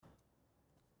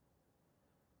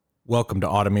Welcome to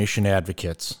Automation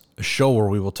Advocates, a show where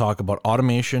we will talk about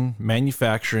automation,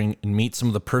 manufacturing, and meet some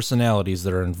of the personalities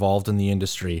that are involved in the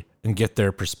industry and get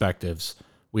their perspectives.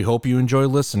 We hope you enjoy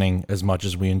listening as much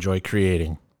as we enjoy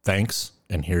creating. Thanks,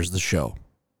 and here's the show.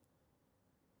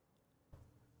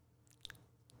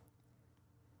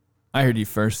 I heard you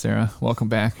first, Sarah. Welcome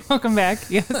back. Welcome back.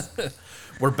 Yes.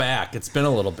 We're back. It's been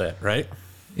a little bit, right?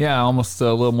 Yeah, almost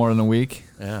a little more than a week.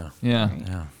 Yeah.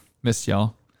 Yeah. Missed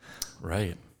y'all.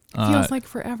 Right. Feels like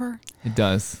forever. It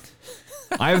does.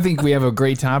 I think we have a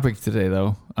great topic today,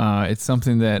 though. It's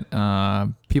something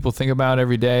that people think about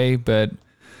every day, but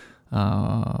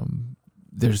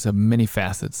there's many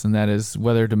facets, and that is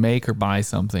whether to make or buy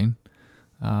something.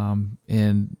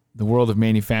 In the world of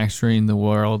manufacturing, the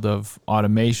world of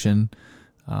automation,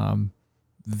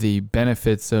 the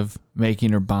benefits of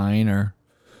making or buying are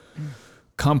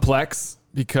complex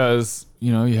because,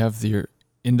 you have your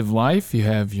end of life, you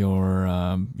have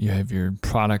your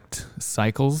product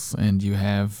cycles, and you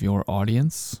have your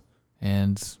audience,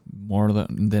 and more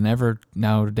than ever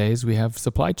nowadays we have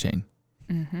supply chain.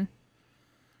 Mm-hmm.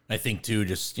 I think too,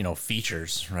 just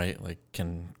features, right? Like,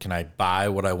 can I buy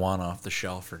what I want off the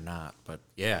shelf or not? But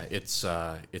yeah, it's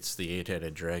the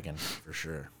eight-headed dragon for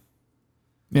sure.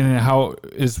 And how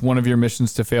is one of your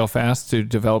missions to fail fast, to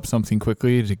develop something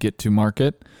quickly, to get to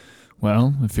market?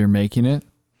 Well, if you're making it,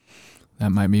 that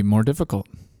might be more difficult.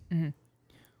 Mm-hmm.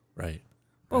 Right.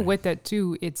 Well, with that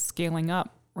too, it's scaling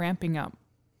up, ramping up.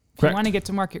 If Correct. you want to get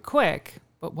to market quick,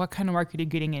 but what kind of market are you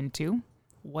getting into?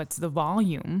 What's the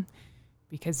volume?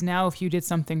 Because now if you did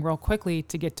something real quickly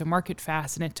to get to market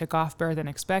fast and it took off better than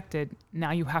expected,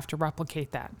 now you have to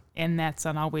replicate that. And that's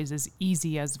not always as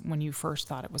easy as when you first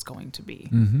thought it was going to be.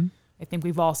 Mm-hmm. I think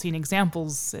we've all seen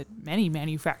examples at many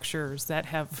manufacturers that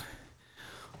have,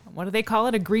 what do they call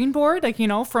it? A green board,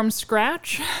 from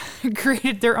scratch,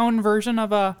 created their own version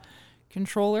of a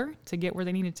controller to get where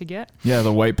they needed to get. Yeah,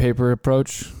 the white paper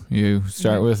approach. You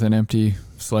start with an empty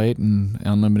slate and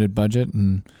unlimited budget,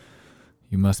 and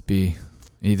you must be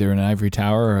either an ivory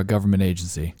tower or a government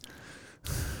agency.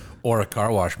 Or a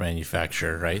car wash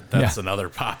manufacturer, right? That's another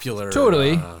popular...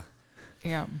 Totally.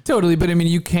 Yeah. Totally, but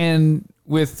you can,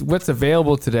 with what's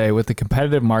available today, with the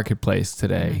competitive marketplace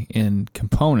today in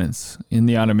components in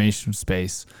the automation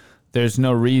space, there's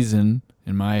no reason,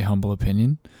 in my humble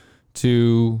opinion,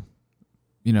 to,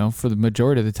 for the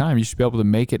majority of the time, you should be able to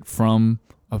make it from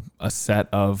a set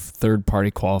of third-party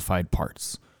qualified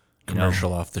parts.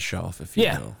 Commercial off the shelf, if you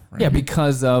will. Right? Yeah,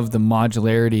 because of the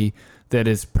modularity that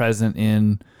is present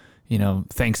in,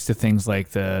 thanks to things like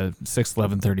the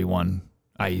 61131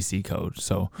 IEC code.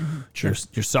 So your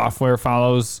software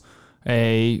follows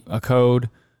a code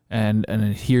and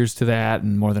adheres to that,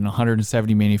 and more than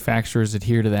 170 manufacturers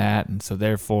adhere to that. And so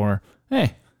therefore,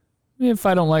 hey, if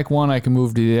I don't like one, I can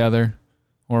move to the other,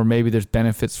 or maybe there's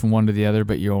benefits from one to the other,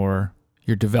 but your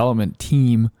development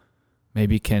team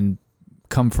maybe can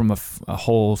come from a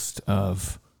host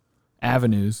of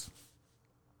avenues,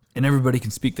 and everybody can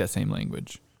speak that same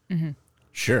language. Mm-hmm.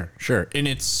 Sure. And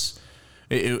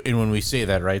and when we say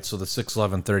that, right, so the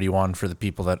 61131, for the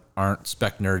people that aren't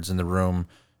spec nerds in the room,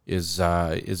 is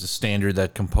a standard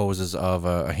that composes of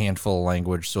a handful of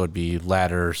language. So it'd be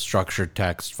ladder, structured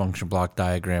text, function block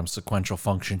diagram, sequential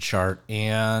function chart,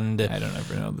 and I don't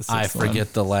ever know the sixth I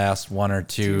forget the last one or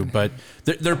two, but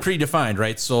they're predefined,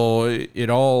 right? So it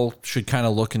all should kind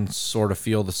of look and sort of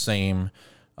feel the same.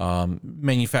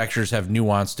 Manufacturers have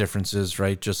nuanced differences,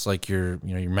 right? Just like your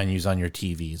menus on your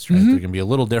TVs, right? They're going to be a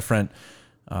little different.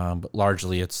 But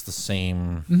largely it's the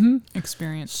same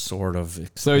experience. Sort of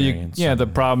experience. So the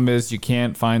problem is you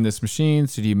can't find this machine.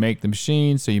 So do you make the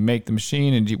machine? So you make the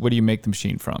machine, and what do you make the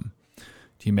machine from?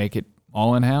 Do you make it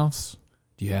all in-house?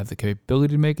 Do you have the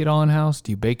capability to make it all in-house?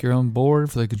 Do you bake your own board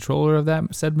for the controller of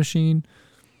that said machine?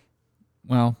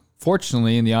 Well,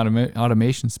 fortunately, in the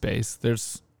automation space,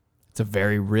 it's a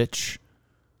very rich,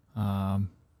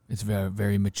 it's a very,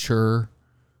 very mature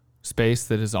space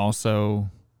that is also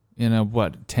in a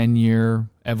 10-year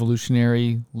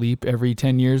evolutionary leap. Every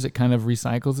 10 years it kind of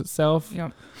recycles itself.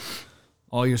 Yep.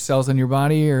 All your cells in your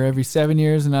body are every 7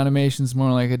 years, and automation's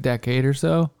more like a decade or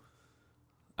so.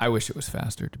 I wish it was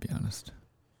faster, to be honest.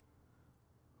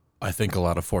 I think a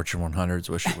lot of Fortune 100s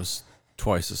wish it was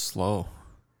twice as slow.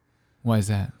 Why is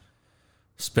that?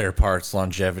 Spare parts,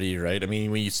 longevity, right? I mean,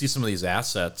 when you see some of these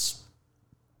assets,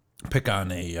 pick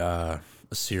on a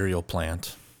cereal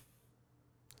plant.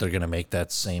 They're going to make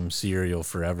that same cereal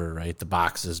forever, right? The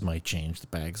boxes might change, the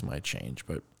bags might change,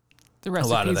 but the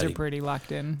recipes are pretty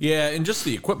locked in. Yeah, and just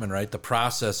the equipment, right? The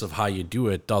process of how you do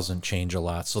it doesn't change a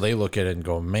lot. So they look at it and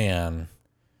go, man,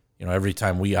 every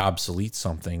time we obsolete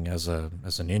something as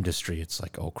an industry, it's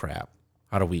like, oh crap,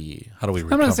 how do we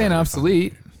recover? I'm not saying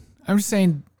obsolete. I'm just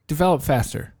saying develop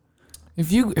faster.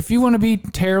 If you want to be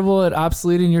terrible at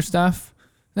obsoleting your stuff,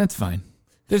 that's fine.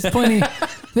 There's plenty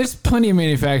of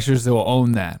manufacturers that will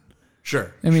own that.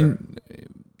 Sure. I mean,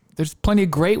 there's plenty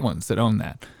of great ones that own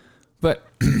that. But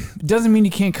it doesn't mean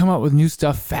you can't come up with new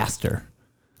stuff faster.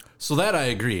 So that I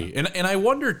agree. And I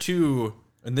wonder too,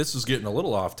 and this is getting a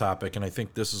little off topic, and I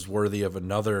think this is worthy of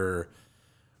another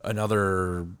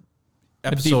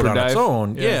episode on its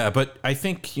own. Yeah, but I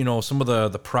think, some of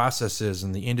the processes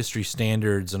and the industry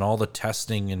standards and all the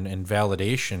testing and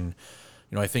validation,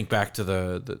 I think back to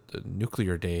the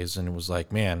nuclear days, and it was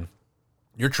like, man,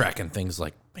 you're tracking things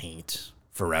like paint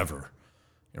forever.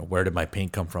 Where did my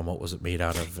paint come from? What was it made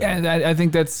out of? Yeah, I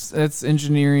think that's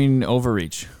engineering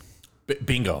overreach.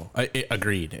 Bingo. I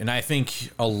agreed. And I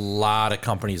think a lot of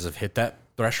companies have hit that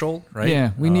threshold, right?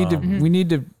 Yeah, we need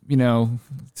to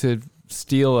to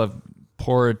steal a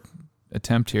poor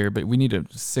attempt here, but we need a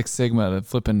Six Sigma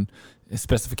flipping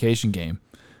specification game.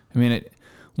 I mean,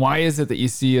 why is it that you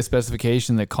see a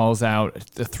specification that calls out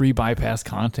the 3 bypass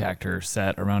contactor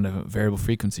set around a variable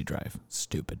frequency drive?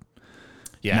 Stupid.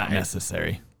 Yeah, not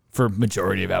necessary for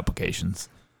majority of applications.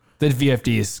 The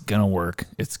VFD is going to work.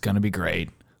 It's going to be great.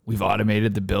 We've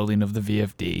automated the building of the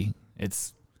VFD.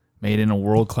 It's made in a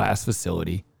world-class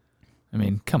facility. I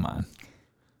mean, come on.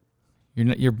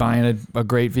 You're buying a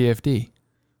great VFD.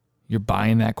 You're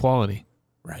buying that quality.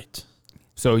 Right.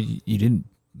 So you didn't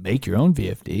make your own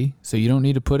VFD, so you don't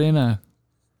need to put in a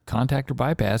contactor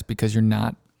bypass because you're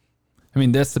not. I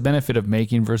mean, that's the benefit of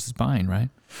making versus buying, right?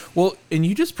 Well, and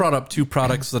you just brought up 2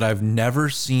 products that I've never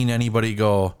seen anybody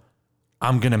go,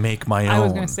 I'm going to make my own. I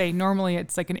was going to say, normally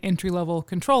it's like an entry-level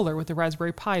controller with the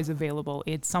Raspberry Pis available.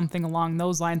 It's something along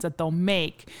those lines that they'll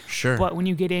make. Sure. But when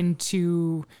you get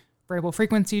into variable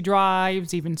frequency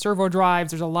drives, even servo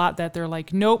drives, there's a lot that they're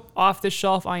like, nope, off the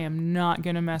shelf. I am not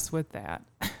going to mess with that.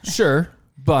 Sure,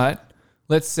 but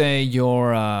let's say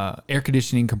you're a air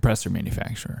conditioning compressor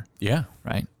manufacturer. Yeah.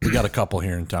 Right? We got a couple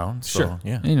here in town. So, sure.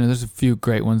 Yeah. There's a few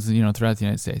great ones, throughout the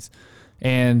United States.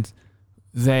 And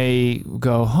they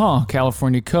go,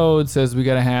 California code says we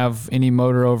got to have any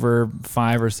motor over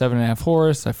 5 or 7.5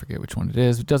 horse. I forget which one it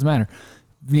is. It doesn't matter.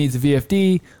 Needs a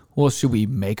VFD. Well, should we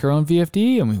make our own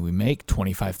VFD? I mean, we make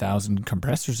 25,000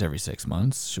 compressors every 6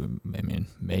 months.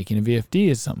 Making a VFD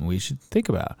is something we should think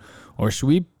about. Or should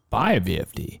we buy a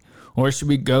VFD? Or should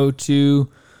we go to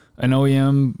an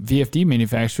OEM VFD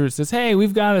manufacturer that says, hey,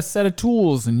 we've got a set of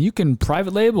tools and you can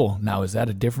private label. Now, is that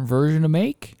a different version to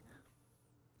make?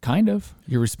 Kind of.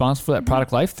 You're responsible for that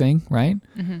product life thing, right?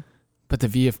 Mm-hmm. But the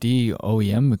VFD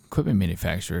OEM equipment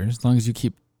manufacturer, as long as you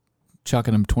keep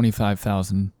chucking them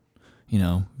 25,000,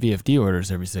 VFD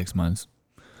orders every 6 months,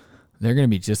 they're going to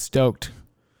be just stoked.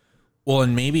 Well,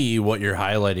 and maybe what you're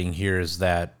highlighting here is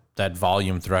that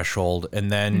volume threshold,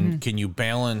 and then can you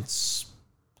balance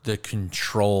the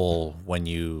control when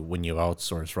you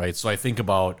outsource, right? So I think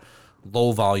about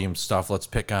low volume stuff. Let's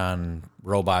pick on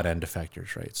robot end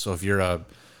effectors, right? So if you're a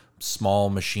small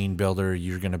machine builder,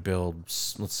 you're going to build,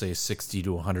 let's say, 60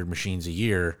 to 100 machines a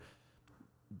year.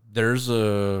 There's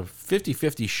a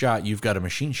 50-50 shot you've got a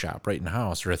machine shop right in the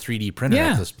house or a 3D printer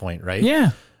at this point, right?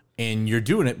 Yeah. And you're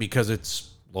doing it because it's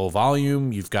low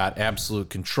volume, you've got absolute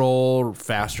control,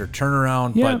 faster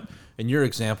turnaround. Yeah. But in your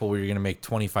example where you're going to make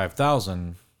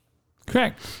 25,000,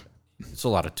 correct. It's a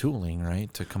lot of tooling,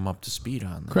 right, to come up to speed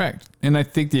on that. Correct. And I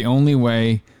think the only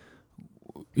way,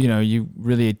 you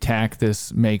really attack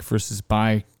this make versus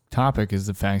buy topic is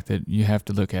the fact that you have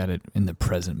to look at it in the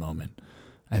present moment.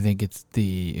 I think it's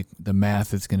the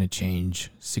math that's going to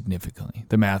change significantly.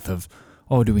 The math of,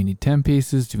 do we need 10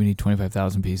 pieces? Do we need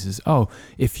 25,000 pieces? Oh,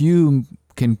 if you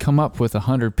can come up with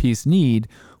 100-piece need,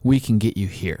 we can get you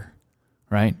here,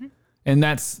 right? Mm-hmm. And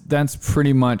that's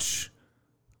pretty much,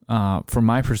 from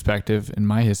my perspective and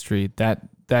my history,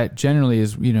 that generally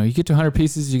is, you get to 100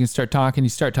 pieces, you can start talking. You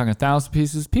start talking 1,000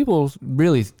 pieces, people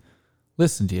really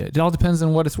listen to you. It all depends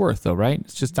on what it's worth, though, right?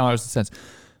 It's just dollars and cents.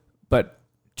 But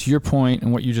to your point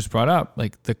and what you just brought up,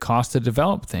 like the cost to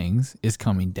develop things is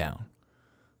coming down.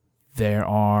 There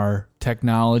are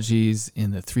technologies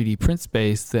in the 3D print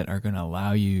space that are going to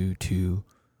allow you to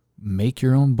make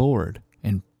your own board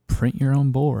and print your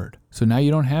own board. So now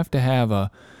you don't have to have a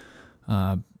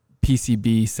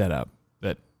PCB setup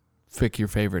that pick your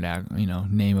favorite,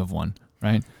 name of one,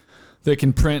 right? That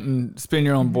can print and spin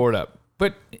your own board up.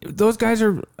 But those guys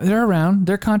they're around.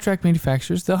 They're contract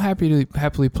manufacturers. They'll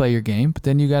happily play your game. But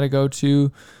then you got to go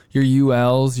to your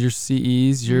ULs, your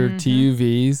CEs, your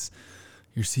TUVs,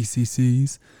 your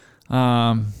CCCs.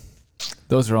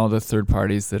 those are all the third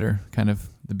parties that are kind of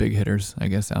the big hitters, I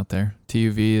guess, out there.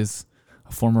 TUV is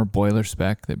a former boiler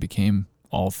spec that became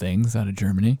All Things out of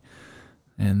Germany.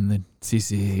 And the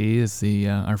CCE is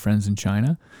our friends in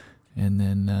China. And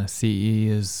then CE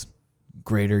is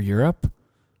Greater Europe,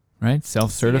 right?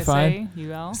 Self-certified. CSA,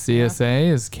 UL.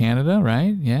 CSA is Canada,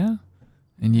 right? Yeah.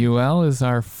 And UL is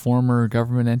our former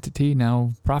government entity,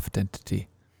 now profit entity.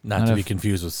 Not to be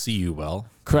confused with CUL.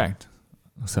 Correct.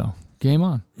 So, game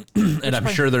on. And I'm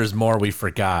sure there's more we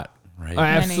forgot, right? Oh,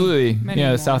 absolutely. Many yeah,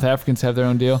 more. the South Africans have their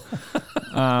own deal.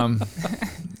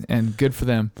 And good for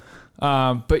them.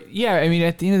 But yeah, I mean,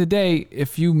 at the end of the day,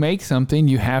 if you make something,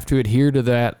 you have to adhere to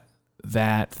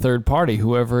that third party,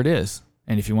 whoever it is.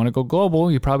 And if you want to go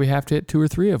global, you probably have to hit 2 or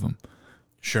 3 of them.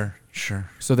 Sure.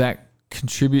 So that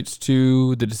contributes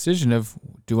to the decision of,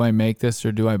 do I make this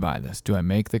or do I buy this? Do I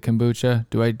make the kombucha?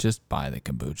 Do I just buy the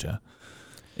kombucha?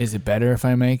 Is it better if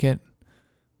I make it?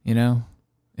 You know,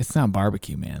 it's not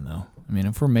barbecue, man, though. I mean,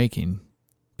 if we're making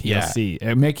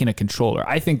PLC, making a controller,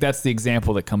 I think that's the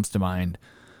example that comes to mind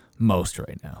most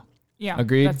right now. Yeah.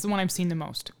 Agreed? That's the one I've seen the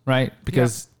most. Right?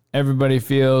 Because everybody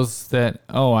feels that,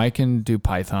 oh, I can do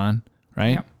Python,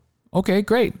 right? Yep. Okay,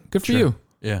 great. Good for you.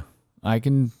 Yeah. I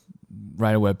can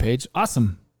write a web page.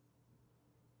 Awesome.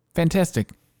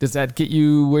 Fantastic. Does that get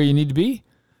you where you need to be?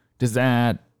 Does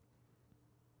that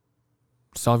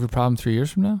solve your problem 3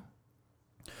 years from now?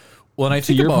 Well, and I To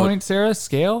think your about point, Sarah,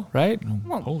 scale, right?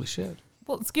 Well, Holy shit.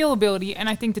 Well, scalability, and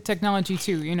I think the technology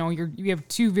too. You know, you have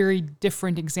 2 very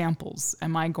different examples.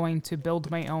 Am I going to build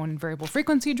my own variable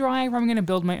frequency drive, or am I going to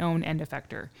build my own end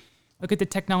effector? Look at the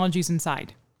technologies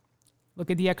inside. Look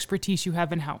at the expertise you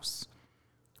have in house.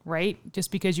 Right?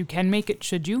 Just because you can make it,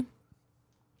 should you?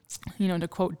 You know, to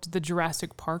quote the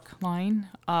Jurassic Park line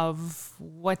of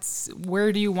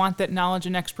where do you want that knowledge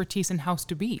and expertise in house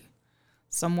to be?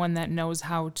 Someone that knows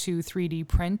how to 3D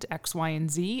print X, Y, and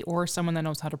Z, or someone that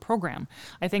knows how to program.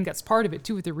 I think that's part of it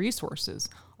too with the resources.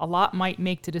 A lot might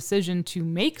make the decision to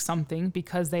make something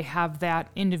because they have that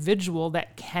individual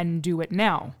that can do it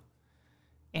now.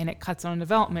 And it cuts on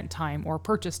development time or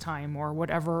purchase time or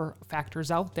whatever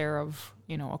factors out there of,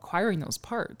 you know, acquiring those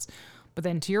parts. But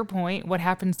then to your point, what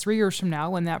happens 3 years from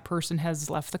now when that person has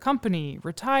left the company,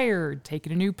 retired,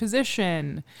 taken a new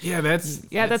position? That's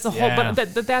a whole.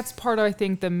 But that's part of, I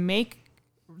think,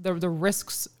 the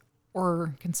risks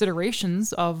or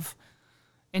considerations of,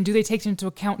 and do they take into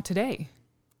account today?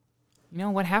 You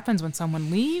know, what happens when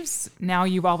someone leaves? Now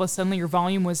you've all of a sudden your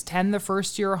volume was 10 the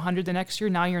first year, 100 the next year.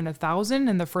 Now you're in 1,000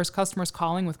 and the first customer's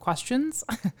calling with questions.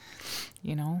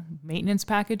 You know, maintenance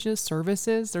packages,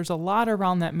 services. There's a lot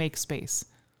around that make space.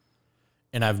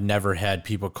 And I've never had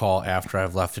people call after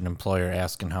I've left an employer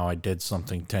asking how I did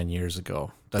something 10 years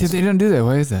ago. They don't do that.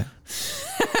 Why is that?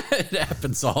 It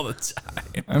happens all the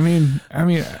time. I mean,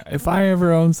 if I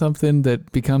ever own something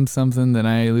that becomes something that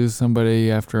I lose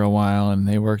somebody after a while and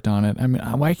they worked on it, I mean,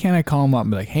 why can't I call them up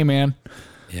and be like, hey man,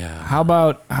 yeah, how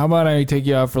about I take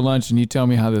you out for lunch and you tell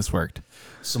me how this worked?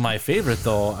 So my favorite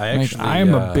though, I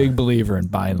am a big believer in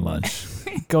buying lunch.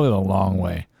 Go a long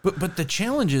way. But the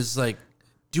challenge is like,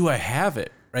 do I have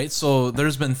it? Right. So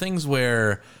there's been things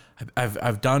where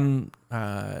I've done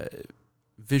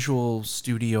Visual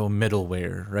Studio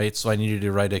middleware, right? So I needed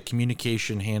to write a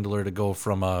communication handler to go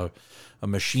from a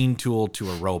machine tool to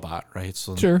a robot, right?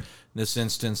 So sure. In this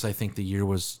instance, I think the year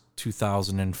was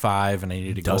 2005, and I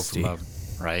needed to go from a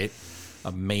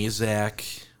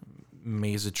Mazak,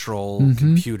 Mazatrol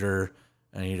computer,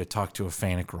 and I needed to talk to a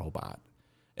Fanuc robot.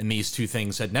 And these two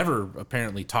things had never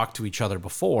apparently talked to each other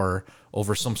before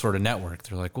over some sort of network.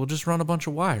 They're like, well, just run a bunch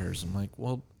of wires. I'm like,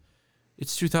 well,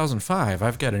 it's 2005.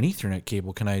 I've got an Ethernet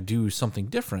cable. Can I do something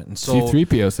different? And so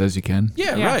C3PO says you can.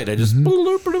 Yeah, right. I just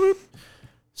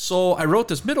So I wrote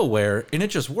this middleware and it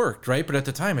just worked, right? But at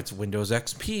the time it's Windows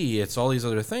XP, it's all these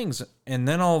other things. And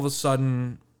then all of a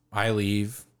sudden I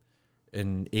leave,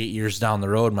 and 8 years down the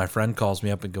road, my friend calls me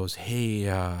up and goes, hey,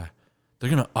 they're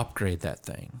going to upgrade that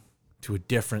thing to a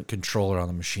different controller on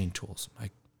the machine tools. I'm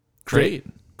like, great,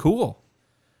 cool.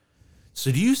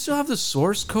 So do you still have the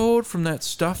source code from that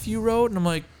stuff you wrote? And I'm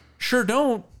like, sure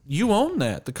don't. You own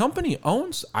that. The company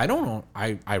owns. I don't own.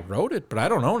 I wrote it, but I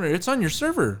don't own it. It's on your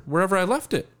server wherever I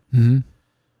left it. Mm-hmm.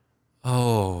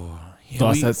 Oh, yeah,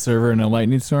 lost that server in a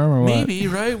lightning storm or what? Maybe,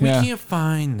 right? We can't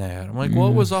find that. I'm like,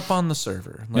 what was up on the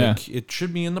server? Like, it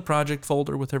should be in the project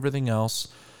folder with everything else.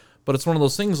 But it's one of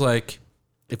those things like,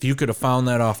 if you could have found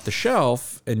that off the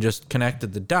shelf and just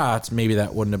connected the dots, maybe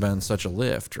that wouldn't have been such a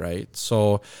lift, right?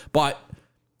 So, but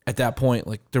at that point,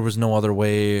 like, there was no other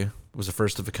way. It was a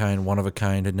first of a kind, one of a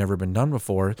kind, had never been done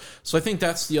before. So I think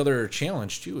that's the other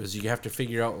challenge too, is you have to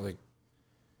figure out, like,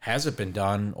 has it been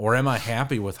done, or am I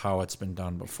happy with how it's been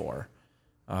done before?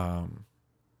 I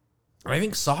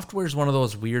think software is one of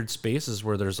those weird spaces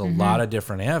where there's a lot of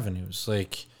different avenues.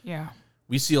 Like, Yeah.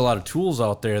 we see a lot of tools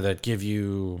out there that give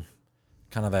you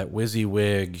kind of that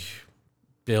WYSIWYG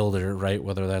builder, right?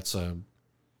 Whether that's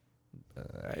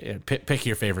pick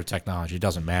your favorite technology, it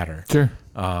doesn't matter. Sure.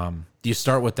 Do you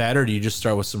start with that, or do you just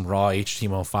start with some raw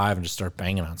HTML5 and just start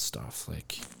banging on stuff?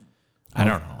 Like, I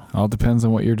don't know. All depends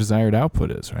on what your desired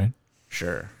output is, right?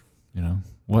 Sure. You know,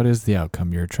 what is the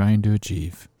outcome you're trying to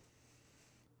achieve?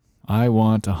 I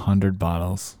want 100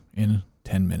 bottles in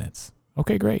 10 minutes.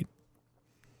 Okay, great.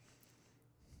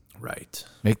 Right.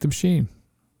 Make the machine.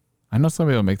 I know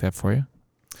somebody will make that for you.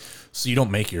 So you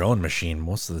don't make your own machine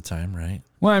most of the time, right?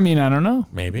 Well, I mean, I don't know.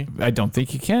 Maybe. I don't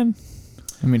think you can.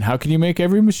 I mean, how can you make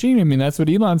every machine? I mean, that's what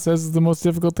Elon says is the most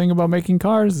difficult thing about making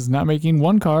cars is not making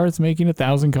one car, it's making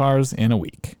 1,000 cars in a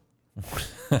week.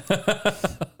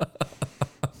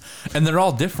 And they're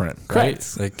all different, right?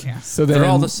 Correct. Like, So then, they're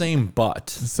all the same,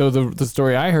 but So the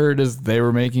story I heard is they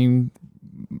were making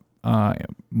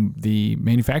the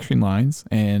manufacturing lines,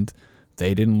 and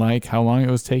they didn't like how long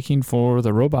it was taking for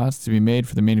the robots to be made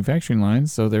for the manufacturing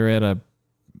lines. So they're at a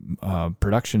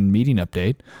production meeting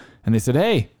update, and they said,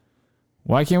 "Hey,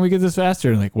 why can't we get this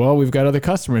faster?" And like, well, we've got other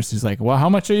customers. He's like, well, how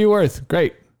much are you worth?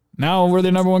 Great. Now we're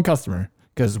the number one customer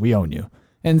because we own you.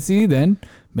 And see, then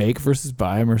make versus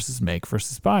buy versus make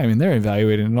versus buy. I mean, they're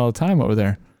evaluating it all the time over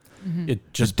there.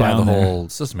 it just They're by the down there. whole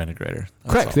system integrator.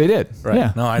 That's Correct. all. They did. Right.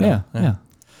 Yeah. No, I know. Yeah. Yeah.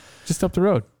 Just up the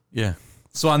road. Yeah.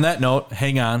 So on that note,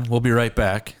 hang on. We'll be right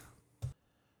back.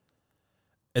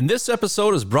 And this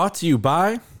episode is brought to you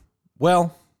by,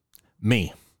 well,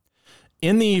 me.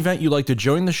 In the event you'd like to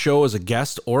join the show as a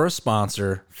guest or a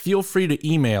sponsor, feel free to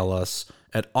email us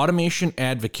at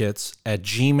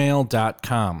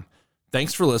automationadvocates@gmail.com.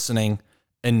 Thanks for listening,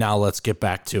 and now let's get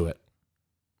back to it.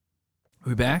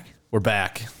 We back? We're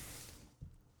back.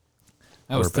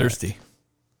 I was We're back. thirsty.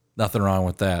 Nothing wrong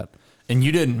with that. And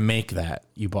you didn't make that.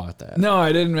 You bought that. No,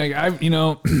 I didn't make.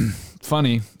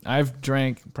 Funny. I've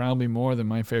drank probably more than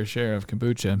my fair share of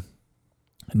kombucha. I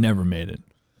never made it.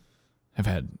 I've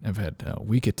had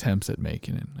weak attempts at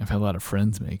making it. I've had a lot of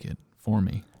friends make it for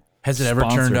me. Has it ever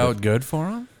Sponsored turned it. out good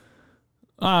for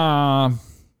them?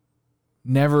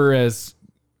 Never as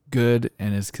good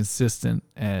and as consistent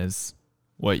as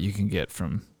what you can get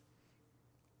from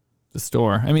the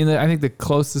store. I mean, I think the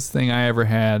closest thing I ever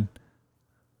had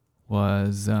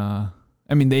was,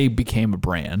 they became a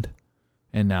brand,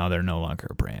 and now they're no longer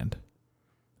a brand.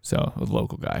 So a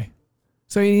local guy.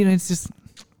 So it's just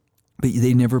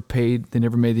they never made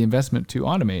the investment to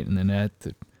automate, and then at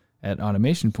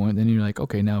automation point, then you're like,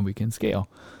 okay, now we can scale,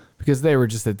 because they were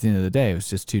just at the end of the day, it was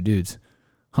just two dudes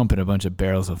humping a bunch of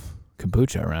barrels of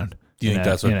kombucha around. Do you think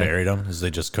that's what buried them? Is they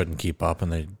just couldn't keep up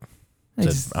and they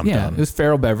said, I'm done. It was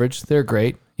Feral Beverage. They're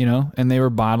great, and they were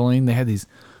bottling. They had these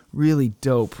really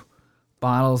dope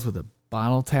bottles with a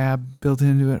bottle tab built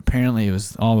into it. Apparently, it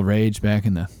was all the rage back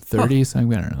in the 30s. I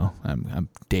don't know. I'm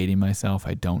dating myself.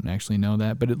 I don't actually know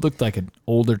that, but it looked like an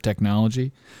older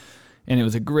technology, and it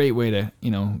was a great way to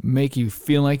make you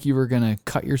feel like you were gonna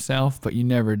cut yourself, but you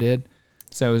never did.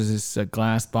 So it was just a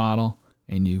glass bottle,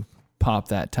 and you pop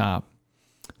that top,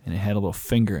 and it had a little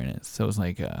finger in it. So it was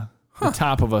like the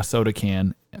top of a soda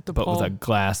can, but with a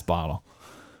glass bottle.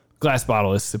 Glass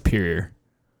bottle is superior,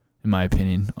 in my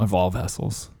opinion, of all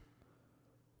vessels.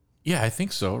 Yeah, I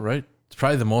think so, right? It's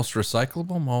probably the most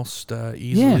recyclable, most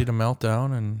easily to melt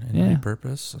down and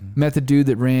repurpose. And Met the dude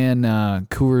that ran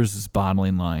Coors'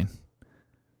 bottling line.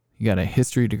 He got a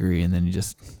history degree, and then you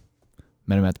just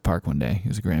met him at the park one day. He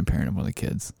was a grandparent of one of the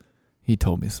kids. He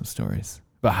told me some stories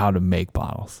about how to make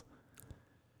bottles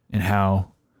and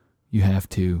how you have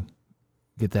to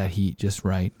get that heat just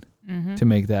right to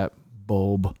make that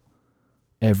bulb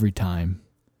every time.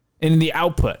 And the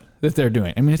output that they're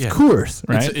doing. I mean, it's Coors,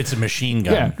 right? It's a machine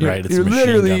gun, right? It's You're a machine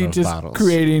literally gun of just bottles.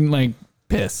 creating like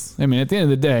piss. I mean, at the end of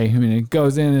the day, it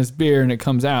goes in as beer and it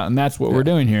comes out, and that's what we're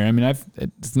doing here. I mean,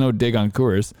 it's no dig on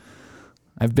Coors.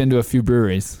 I've been to a few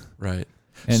breweries. Right.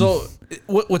 And So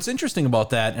what's interesting about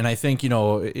that, and I think,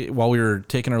 while we were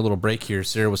taking our little break here,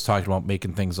 Sarah was talking about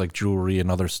making things like jewelry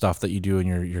and other stuff that you do in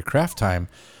your craft time.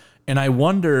 And I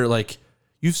wonder, like,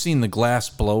 you've seen the glass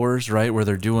blowers, right, where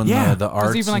they're doing the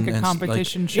arts. There's even like a and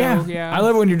competition show. Yeah. I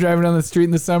love when you're driving down the street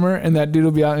in the summer and that dude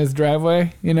will be out in his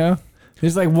driveway,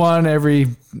 There's like one every,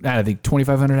 I think,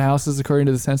 2,500 houses according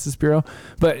to the Census Bureau.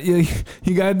 But you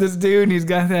got this dude and he's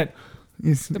got that,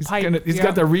 he's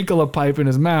got the Ricola pipe in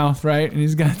his mouth, right? And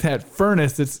he's got that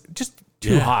furnace that's just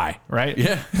too high, right?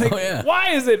 Yeah. Like,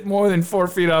 why is it more than 4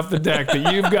 feet off the deck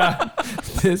that you've got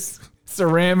this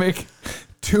ceramic,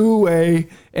 two-way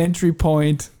entry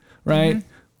point, right?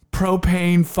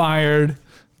 Propane fired.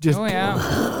 Just Oh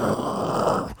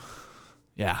yeah.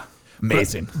 yeah.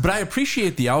 Amazing. But I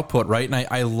appreciate the output, right? And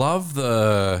I love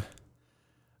I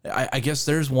guess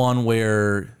there's one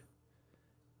where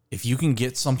if you can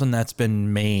get something that's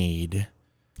been made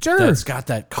Sure. that's got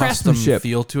that custom Craftsmanship.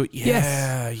 feel to it.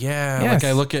 Yeah, yeah. Yes. Like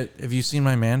I look at, have you seen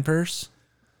my man purse?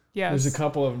 Yes. There's a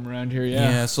couple of them around here,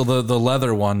 Yeah, so the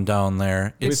leather one down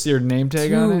there. With your name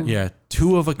tag on it? Yeah,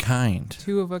 two of a kind.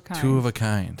 Two of a kind. Two of a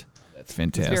kind. That's He's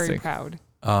fantastic. very proud.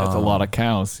 That's a lot of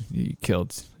cows you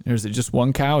killed. Is it just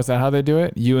one cow? Is that how they do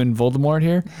it? You and Voldemort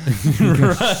here?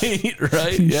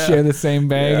 right. You Yeah. share the same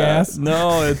bag, ass?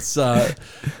 No, it's yeah,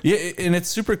 and it's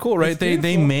super cool, right?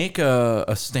 They make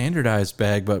a standardized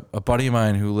bag, but a buddy of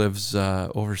mine who lives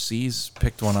overseas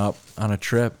picked one up on a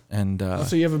trip, and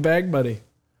So you have a bag buddy.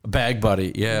 a bag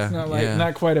buddy, yeah, It's not like yeah.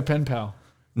 not quite a pen pal.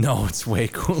 No, it's way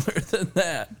cooler than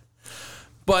that.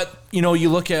 But you know, you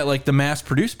look at like the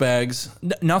mass-produced bags.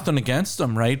 Nothing against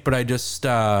them, right? But I just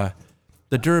the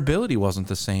durability wasn't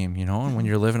the same, you know. And when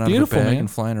you're living out Beautiful, of a bag man.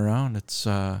 and flying around, it's.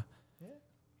 But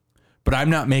I'm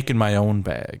not making my own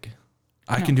bag.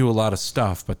 I can do a lot of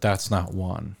stuff, but that's not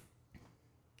one.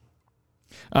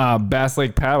 Bass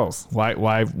Lake paddles. Why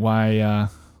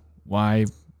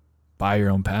buy your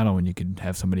own paddle when you could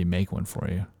have somebody make one for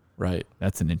you? Right.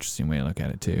 That's an interesting way to look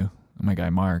at it too. My guy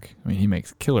Mark, I mean, he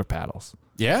makes killer paddles.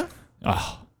 Yeah.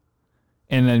 Oh,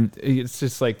 and then it's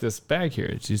just like this bag here.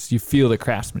 It's just you feel the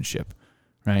craftsmanship,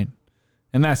 right?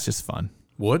 And that's just fun.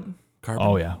 Wood. Carbon.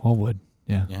 Oh yeah, all wood.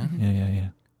 Yeah, Yeah. yeah.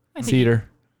 I think Cedar.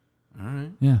 All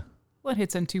right. Yeah, Well, it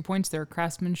hits on 2 points there: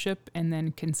 craftsmanship and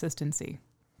then consistency.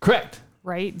 correct.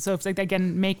 Right. So it's like,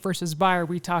 again, make versus buy. Are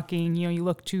we talking, you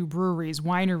look to breweries,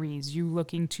 wineries, you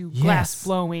looking to glass Yes.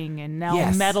 blowing, and now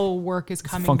Yes. metal work is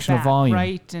coming functional back, volume.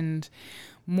 right? And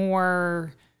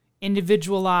more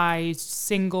individualized,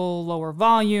 single, lower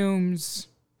volumes,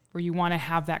 where you want to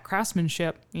have that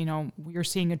craftsmanship. You're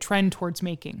seeing a trend towards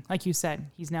making, like you said,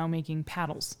 he's now making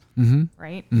paddles,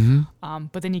 right?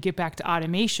 But then you get back to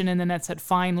automation, and then that's that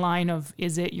fine line of,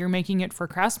 is it you're making it for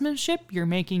craftsmanship? You're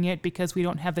making it because we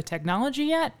don't have the technology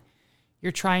yet?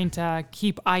 You're trying to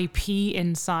keep IP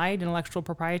inside, intellectual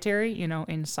proprietary,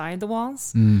 inside the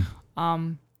walls.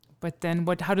 But then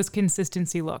how does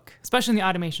consistency look, especially in the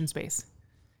automation space?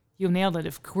 You nailed it.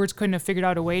 If Coors couldn't have figured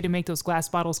out a way to make those glass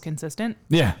bottles consistent,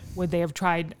 Yeah. would they have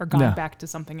tried or gone No. back to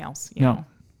something else? No.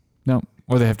 No.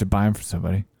 Or they have to buy them for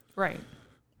somebody, Right.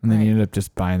 and then you Right. end up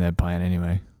just buying that plant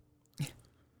anyway.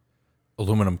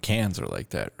 Aluminum cans are like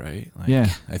that, right? Like,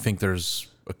 Yeah. I think there's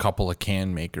a couple of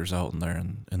can makers out in there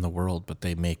in the world, but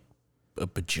they make a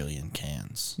bajillion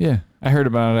cans. Yeah, I heard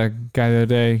about a guy the other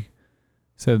day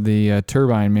said the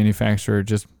turbine manufacturer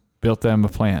just built them a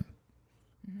plant,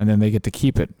 and then they get to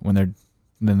keep it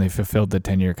then they fulfilled the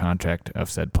 10-year contract of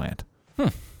said plant.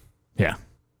 Yeah.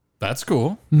 That's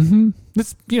cool. Mm-hmm.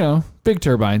 It's big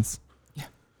turbines.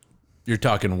 You're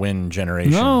talking wind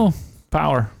generation. No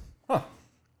power.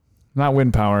 Not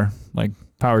wind power, like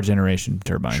power generation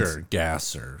turbines. Sure,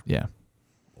 gas or Yeah.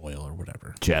 oil or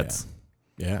whatever. Jets.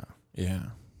 Yeah. Yeah.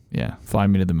 Yeah. Fly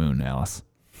me to the moon, Alice.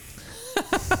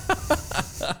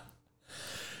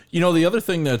 The other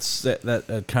thing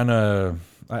that kind of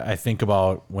I think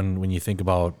about when you think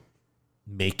about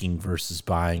making versus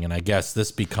buying, and I guess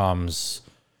this becomes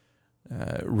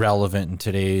relevant in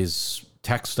today's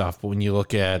tech stuff, but when you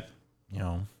look at,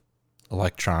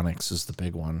 electronics is the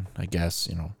big one, I guess,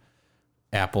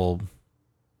 Apple,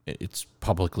 it's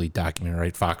publicly documented,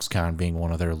 right? Foxconn being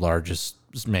one of their largest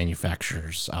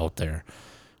manufacturers out there.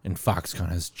 And Foxconn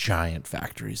has giant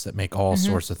factories that make all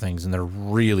sorts of things, and they're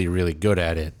really, really good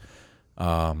at it.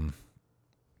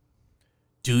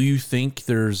 Do you think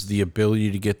there's the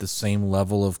ability to get the same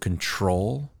level of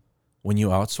control when you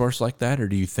outsource like that? Or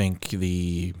do you think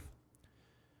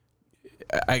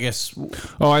I guess...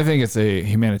 Oh, I think it's a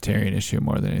humanitarian issue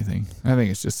more than anything. I think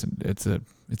it's just it's an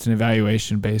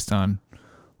evaluation based on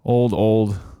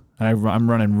old. I'm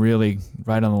running really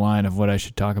right on the line of what I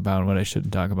should talk about and what I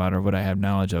shouldn't talk about, or what I have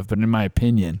knowledge of. But in my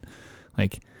opinion,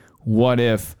 like, would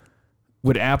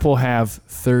Apple have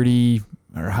 30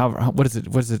 or what is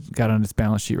it got on its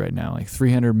balance sheet right now? Like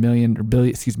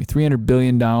 $300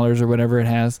 billion or whatever it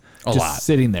has, A just lot.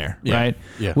 sitting there, Yeah. right?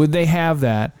 Yeah. Would they have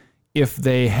that if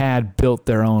they had built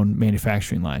their own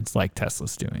manufacturing lines like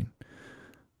Tesla's doing?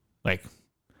 Like,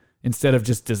 instead of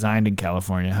just designed in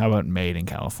California, how about made in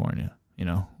California?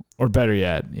 Or better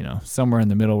yet, somewhere in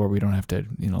the middle where we don't have to,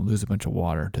 lose a bunch of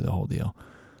water to the whole deal.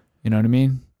 You know what I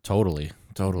mean? Totally.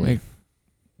 Like,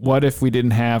 what if we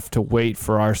didn't have to wait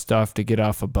for our stuff to get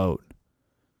off a boat?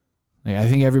 Like, I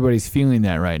think everybody's feeling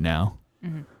that right now.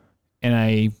 Mm-hmm.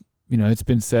 And it's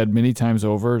been said many times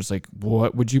over. It's like,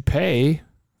 what would you pay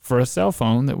for a cell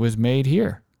phone that was made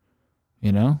here?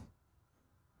 You know?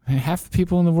 And half the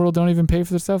people in the world don't even pay for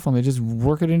their cell phone. They just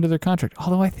work it into their contract.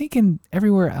 Although I think in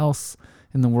everywhere else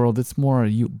in the world, it's more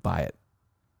you buy it.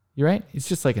 You're right? It's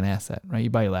just like an asset, right? You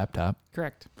buy your laptop.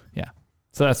 Correct. Yeah.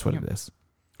 So that's what it is.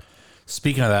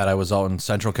 Speaking of that, I was out in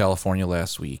Central California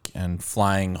last week, and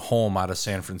flying home out of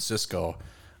San Francisco,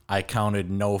 I counted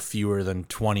no fewer than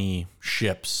 20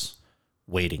 ships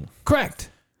waiting. Correct.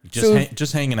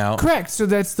 Just hanging out. Correct. So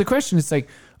that's the question. It's like,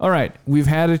 all right, we've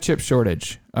had a chip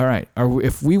shortage. All right.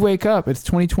 If we wake up, it's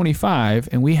 2025,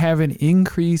 and we haven't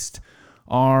increased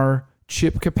our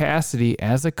chip capacity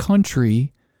as a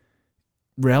country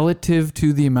relative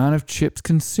to the amount of chips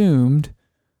consumed.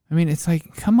 I mean, it's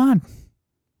like, come on.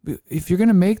 If you're going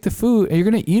to make the food, and you're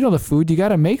going to eat all the food, you got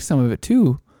to make some of it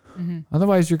too. Mm-hmm.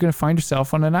 Otherwise, you're going to find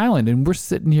yourself on an island, and we're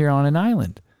sitting here on an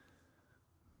island.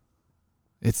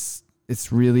 It's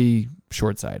really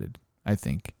short-sighted, I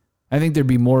think. I think there'd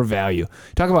be more value.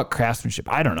 Talk about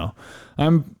craftsmanship. I don't know.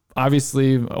 I'm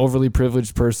obviously an overly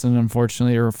privileged person,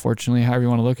 unfortunately, or fortunately, however you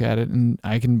want to look at it, and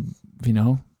I can,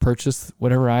 purchase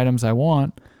whatever items I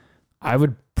want. I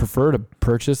would prefer to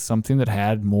purchase something that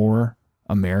had more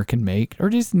American made or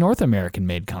just North American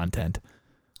made content.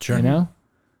 Sure. And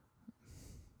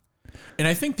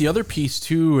I think the other piece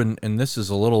too, and this is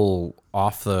a little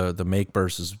off the make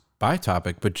versus buy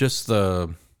topic, but just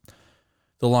the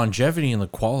longevity and the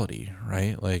quality,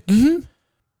 right? Like,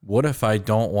 what if I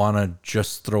don't want to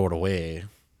just throw it away?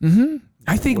 Mm-hmm.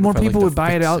 I think more people would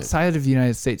buy it outside of the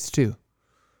United States too.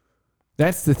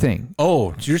 That's the thing.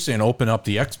 Oh, so you're saying open up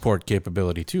the export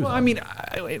capability too? Well,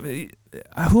 then.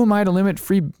 Who am I to limit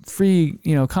free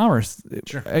commerce?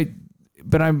 Sure.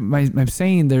 But I'm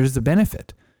saying there's a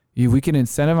benefit. We can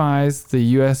incentivize the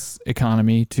U.S.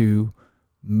 economy to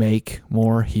make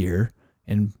more here,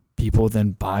 and people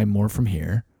then buy more from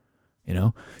here.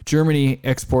 Germany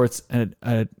exports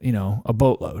a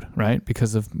boatload, right,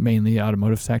 because of mainly the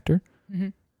automotive sector. Mm-hmm.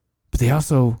 But they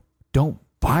also don't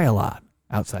buy a lot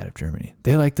outside of Germany.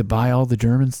 They like to buy all the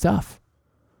German stuff.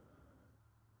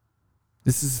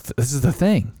 This is the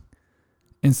thing.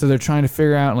 And so they're trying to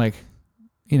figure out,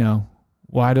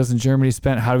 why doesn't Germany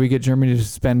spend, how do we get Germany to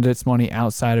spend its money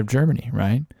outside of Germany,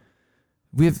 right?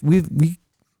 We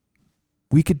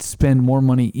could spend more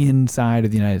money inside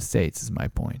of the United States is my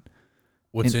point.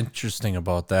 What's interesting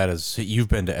about that is you've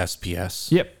been to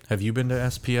SPS. Yep. Have you been to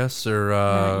SPS or?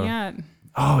 Not yet.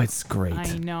 Oh, it's great.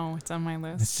 I know. It's on my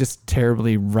list. It's just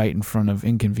terribly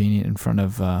inconvenient in front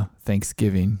of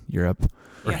Thanksgiving, Europe.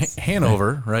 Or Yes.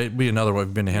 Hanover, right? Be another one. Have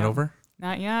you been to Hanover?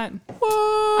 Not yet.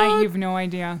 What? I have no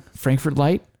idea. Frankfurt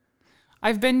Light?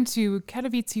 I've been to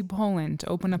Katowice, Poland to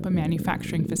open up a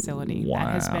manufacturing facility. Wow.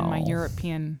 That has been my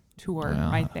European tour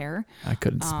right there. I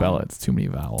couldn't spell it. It's too many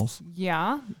vowels.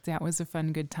 Yeah, that was a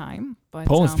fun, good time. But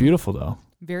Poland's beautiful, though.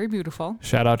 Very beautiful.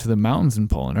 Shout out to the mountains in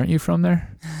Poland. Aren't you from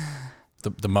there? The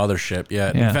mothership,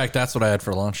 yeah. Yeah. In fact, that's what I had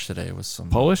for lunch today. Was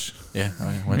some Polish? Yeah,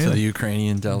 I went to the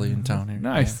Ukrainian deli in town here.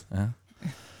 Nice. Yeah.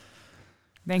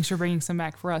 Thanks for bringing some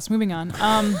back for us. Moving on.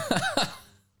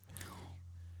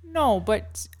 No,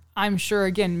 but I'm sure,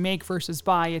 again, make versus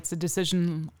buy, it's a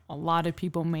decision a lot of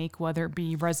people make, whether it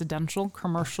be residential,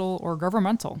 commercial, or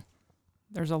governmental.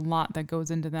 There's a lot that goes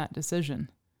into that decision.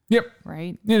 Yep.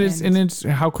 Right? It is, and it's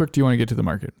how quick do you want to get to the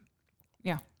market?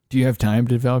 Yeah. Do you have time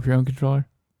to develop your own controller?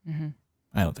 Mm-hmm.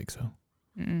 I don't think so.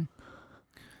 Mm-mm.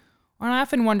 Well, I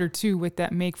often wonder, too, with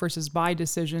that make versus buy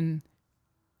decision,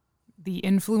 the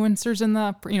influencers in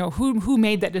the, who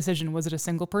made that decision? Was it a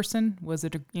single person? Was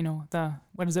it,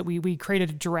 we created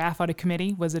a giraffe out of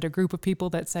committee? Was it a group of people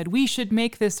that said, we should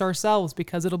make this ourselves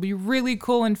because it'll be really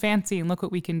cool and fancy and look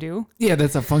what we can do? Yeah,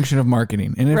 that's a function of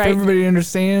marketing. And if everybody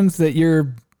understands that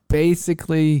you're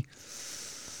basically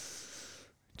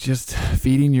just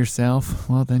feeding yourself,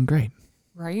 well, then great.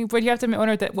 Right. But you have to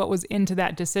wonder that what was into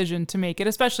that decision to make it,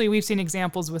 especially we've seen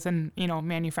examples within,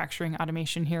 manufacturing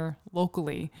automation here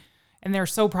locally. And they're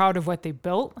so proud of what they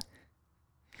built,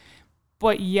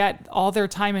 but yet all their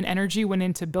time and energy went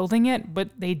into building it, but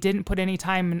they didn't put any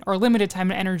time or limited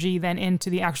time and energy then into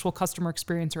the actual customer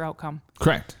experience or outcome.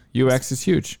 Correct. UX is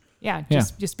huge. Yeah.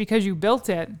 Just because you built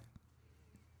it,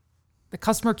 the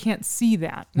customer can't see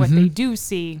that. What they do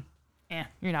see,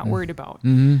 you're not worried about.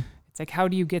 Mm-hmm. It's like, how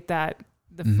do you get that?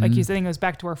 Like you said, it goes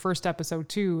back to our first episode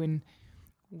too. And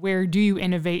where do you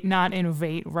innovate, not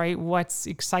innovate, right? What's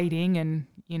exciting and,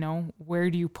 where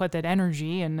do you put that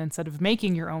energy? And instead of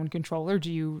making your own controller, do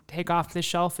you take off the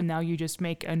shelf and now you just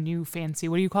make a new fancy,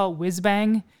 what do you call it, whiz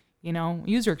bang,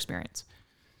 user experience?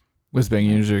 Whiz-bang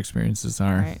user experiences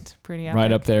are Right. Pretty epic.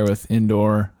 right up there with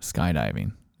indoor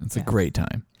skydiving. It's a great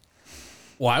time.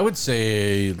 Well, I would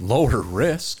say lower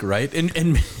risk, right? And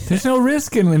There's no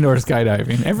risk in indoor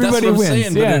skydiving. Everybody that's what I'm wins.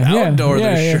 saying, but in outdoor,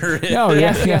 there sure is. Oh,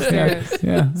 Yes, yeah, there is.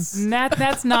 yeah. And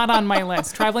that's not on my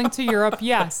list. Traveling to Europe,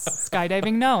 yes.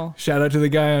 Skydiving, no. Shout out to the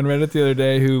guy on Reddit the other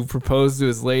day who proposed to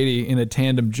his lady in a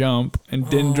tandem jump and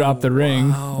didn't drop the ring.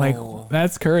 wow. Like,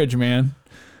 that's courage, man.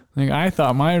 Like, I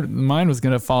thought mine was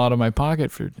gonna fall out of my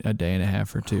pocket for a day and a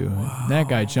half or two. That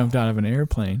guy jumped out of an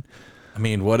airplane. I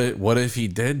mean, what if he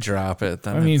did drop it?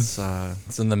 Then it's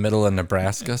in the middle of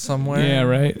Nebraska somewhere. Yeah,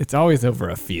 right. It's always over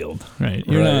a field, right?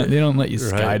 They don't let you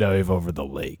skydive over the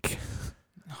lake.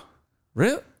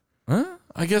 Really? Huh?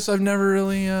 I guess I've never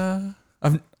really.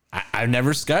 I've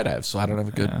never skydived, so I don't have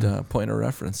a good point of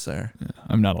reference there. Yeah,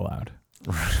 I'm not allowed.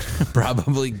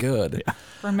 Probably good. Yeah.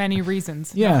 For many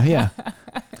reasons. Yeah.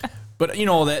 But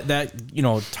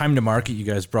that time to market you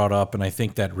guys brought up, and I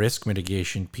think that risk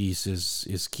mitigation piece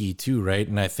is key too, right?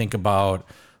 And I think about,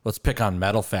 let's pick on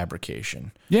metal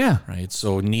fabrication. Yeah. Right.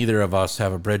 So neither of us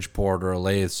have a Bridgeport or a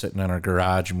lathe sitting in our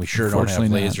garage, and we sure don't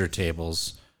have laser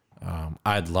tables.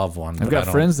 I'd love one. I've got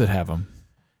friends that have them.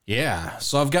 Yeah.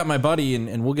 So I've got my buddy,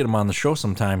 and we'll get him on the show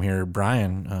sometime here,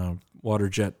 Brian, Water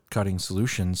Jet Cutting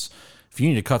Solutions. If you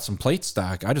need to cut some plate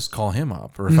stock, I just call him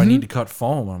up. Or if I need to cut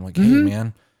foam, I'm like, hey,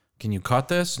 man, can you cut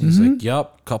this? And he's like,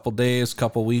 yep, couple days,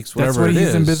 couple weeks, whatever it is. That's what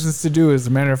he's in business to do, as a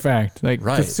matter of fact. Like,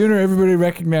 the sooner everybody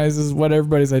recognizes what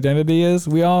everybody's identity is,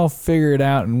 we all figure it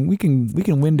out, and we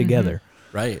can win together.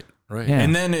 Right. Yeah.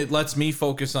 And then it lets me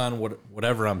focus on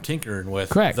whatever I'm tinkering with.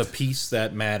 Correct. The piece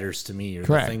that matters to me, or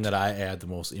the thing that I add the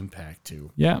most impact to.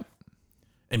 Yeah.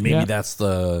 And maybe that's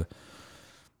the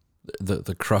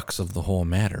crux of the whole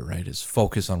matter, right? Is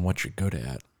focus on what you're good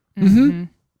at.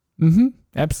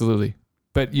 Absolutely.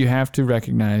 But you have to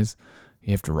recognize,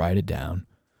 you have to write it down,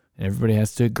 and everybody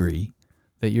has to agree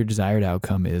that your desired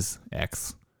outcome is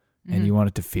X, and you want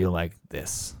it to feel like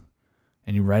this.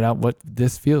 And you write out what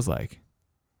this feels like.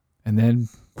 And then,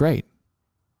 great,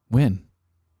 win.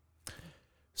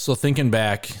 So thinking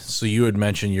back, so you had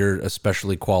mentioned you're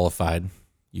especially qualified.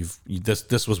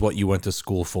 This was what you went to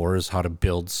school for, is how to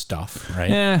build stuff, right?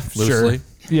 Yeah, loosely.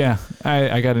 Sure. Yeah,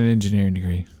 I got an engineering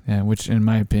degree, which, in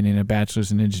my opinion, a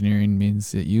bachelor's in engineering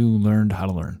means that you learned how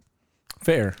to learn.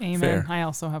 Fair. Amen. Fair. I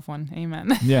also have one.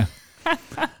 Amen. Yeah.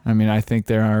 I mean, I think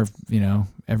there are,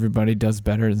 everybody does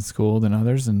better in school than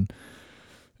others, and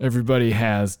everybody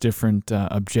has different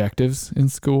objectives in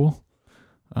school.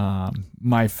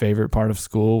 My favorite part of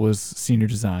school was senior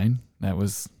design. That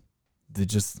was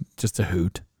just a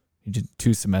hoot. You did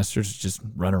 2 semesters, just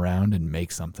run around and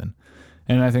make something.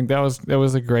 And I think that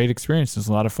was a great experience. It was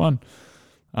a lot of fun.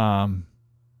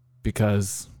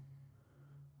 Because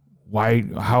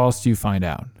how else do you find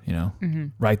out,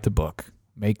 Write the book,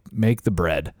 make the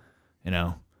bread,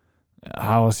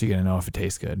 how else are you going to know if it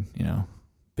tastes good,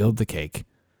 build the cake.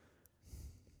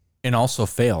 And also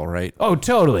fail, right? Oh,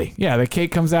 totally. Yeah, the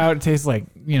cake comes out, it tastes like,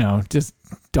 just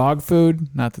dog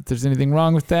food. Not that there's anything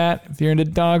wrong with that. If you're into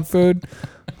dog food,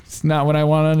 it's not what I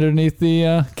want underneath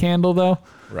the candle, though.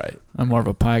 Right. I'm more of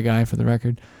a pie guy, for the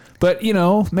record. But,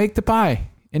 make the pie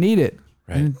and eat it.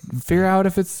 Right. And figure out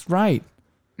if it's right.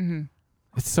 Mm-hmm.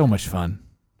 It's so much fun.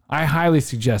 I highly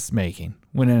suggest making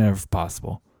whenever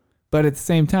possible. But at the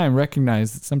same time,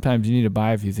 recognize that sometimes you need to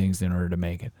buy a few things in order to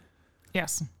make it.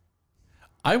 Yes.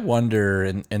 I wonder,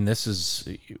 and this is,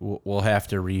 we'll have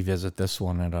to revisit this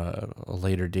one at a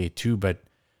later date too, but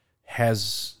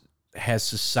has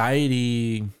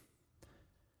society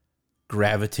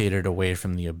gravitated away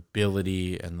from the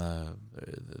ability and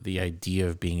the idea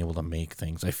of being able to make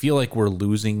things? I feel like we're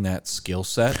losing that skill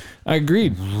set. I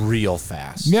agreed. Real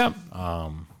fast. Yep.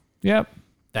 Yep.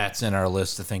 That's in our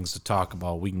list of things to talk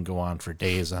about. We can go on for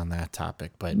days on that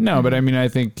topic, but no, but I mean, I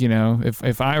think,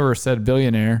 if I were said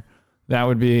billionaire, that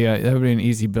would be an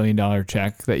easy $1 billion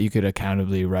check that you could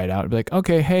accountably write out. Be like,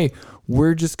 okay, hey,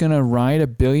 we're just gonna write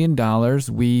 $1 billion.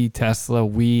 We Tesla,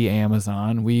 we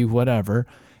Amazon, we whatever,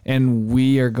 and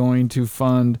we are going to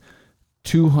fund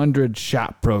 200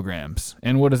 shop programs.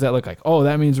 And what does that look like? Oh,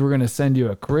 that means we're gonna send you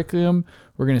a curriculum.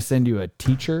 We're gonna send you a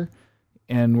teacher,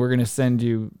 and we're gonna send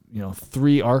you,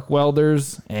 3 arc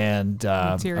welders and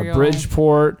a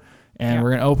Bridgeport, and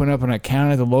we're gonna open up an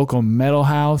account at the local metal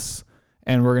house.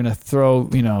 And we're going to throw,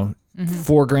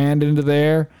 $4,000 into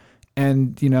there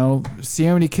and, see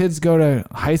how many kids go to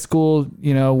high school,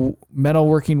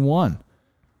 metalworking 1.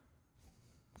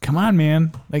 Come on,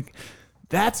 man. Like,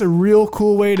 that's a real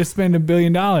cool way to spend $1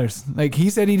 billion. Like,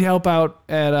 he said he'd help out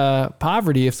at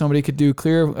poverty if somebody could do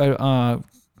clear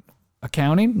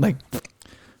accounting. Like,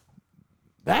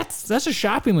 That's a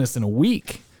shopping list in a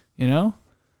week, you know?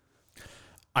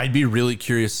 I'd be really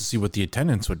curious to see what the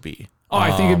attendance would be. Oh,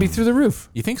 I think it'd be through the roof.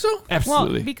 You think so?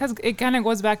 Absolutely. Well, because it kind of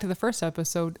goes back to the first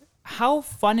episode. How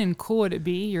fun and cool would it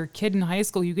be? Your kid in high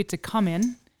school, you get to come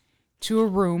in to a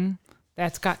room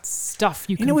that's got stuff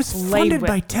you can play with. And it was funded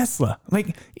by Tesla.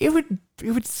 Like, it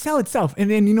would sell itself.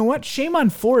 And then, you know what? Shame on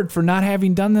Ford for not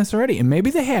having done this already. And maybe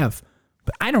they have,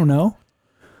 but I don't know.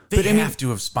 They have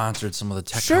to have sponsored some of the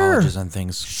tech colleges and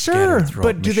things. Sure,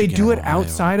 but do they do it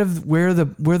outside of where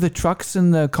the trucks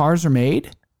and the cars are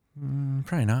made?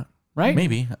 Probably not. Right?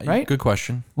 Maybe. Right? Good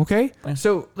question. Okay. Yeah.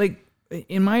 So, like,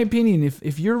 in my opinion,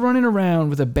 if you're running around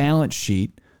with a balance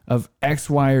sheet of X,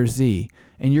 Y, or Z,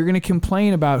 and you're going to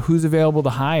complain about who's available to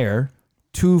hire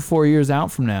 2-4 years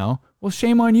out from now, well,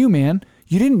 shame on you, man.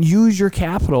 You didn't use your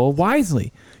capital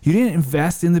wisely. You didn't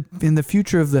invest in the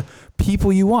future of the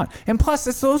people you want. And plus,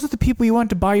 those are the people you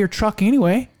want to buy your truck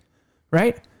anyway,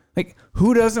 right? Like,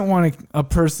 who doesn't want a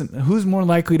person, who's more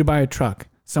likely to buy a truck?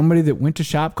 Somebody that went to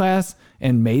shop class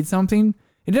and made something?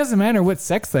 It doesn't matter what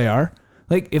sex they are.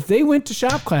 Like, if they went to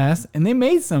shop class and they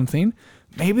made something,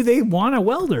 maybe they want a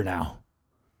welder now.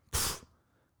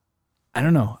 I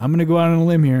don't know. I'm going to go out on a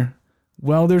limb here.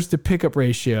 Welders to pickup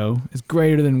ratio is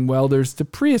greater than welders to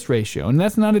Prius ratio. And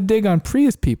that's not a dig on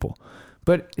Prius people,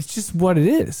 but it's just what it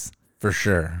is. For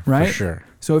sure. Right? For sure.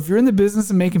 So if you're in the business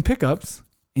of making pickups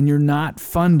and you're not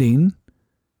funding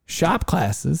shop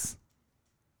classes,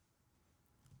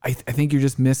 I think you're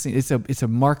just missing. It's a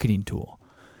marketing tool.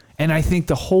 And I think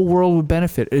the whole world would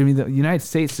benefit. I mean, the United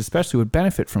States especially would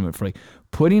benefit from it, for like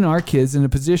putting our kids in a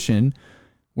position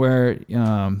where,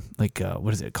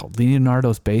 what is it called?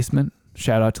 Leonardo's Basement.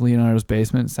 Shout out to Leonardo's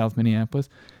Basement in South Minneapolis.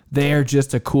 They're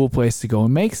just a cool place to go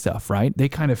and make stuff, right? They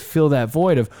kind of fill that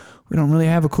void of, we don't really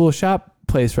have a cool shop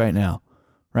place right now,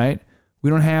 right? We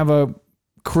don't have a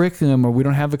curriculum, or we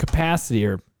don't have the capacity,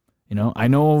 or, you know, I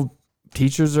know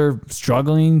teachers are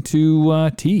struggling to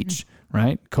teach,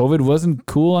 right? COVID wasn't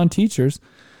cool on teachers.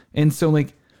 And so,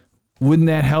 like, wouldn't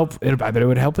that help? I bet it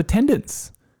would help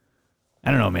attendance.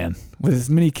 I don't know, man. With as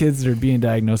many kids that are being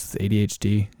diagnosed with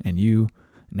ADHD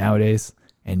nowadays,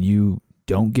 and you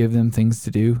don't give them things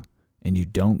to do, and you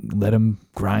don't let them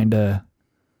grind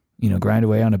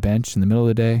away on a bench in the middle of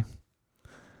the day.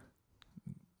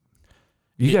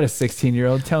 You got a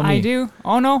 16-year-old. Tell me. I do.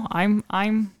 Oh no,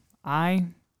 I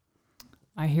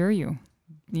hear you.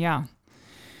 Yeah.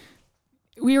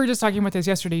 We were just talking about this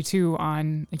yesterday too,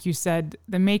 on, like you said,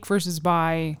 the make versus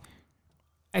buy.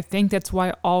 I think that's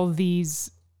why all these,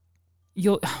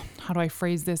 how do I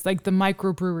phrase this? Like, the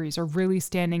microbreweries are really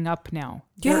standing up now.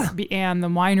 Yeah. And the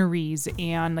wineries,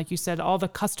 and like you said, all the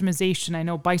customization. I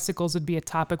know bicycles would be a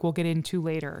topic we'll get into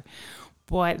later.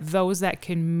 But those that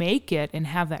can make it and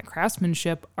have that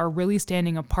craftsmanship are really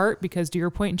standing apart, because, to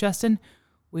your point, Justin,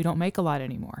 we don't make a lot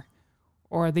anymore.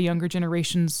 Or the younger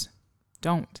generations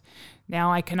don't.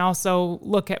 Now, I can also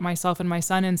look at myself and my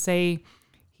son and say,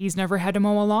 he's never had to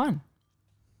mow a lawn.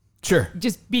 Sure.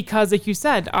 Just because, like you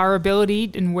said, our ability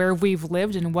and where we've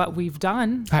lived and what we've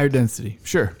done. Higher density.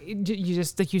 Sure. You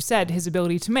just, like you said, his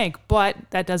ability to make. But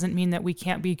that doesn't mean that we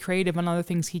can't be creative on other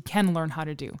things he can learn how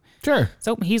to do. Sure.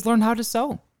 So he's learned how to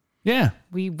sew. Yeah.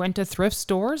 We went to thrift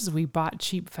stores. We bought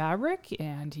cheap fabric,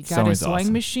 and he got a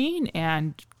sewing machine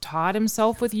and taught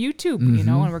himself with YouTube, you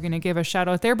know, and we're going to give a shout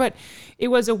out there. But it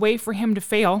was a way for him to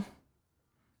fail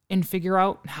and figure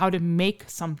out how to make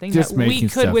something just that we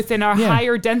could stuff within our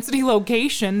higher density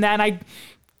location that I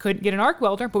couldn't get an arc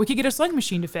welder, but we could get a sewing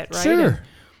machine to fit, right?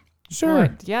 Sure.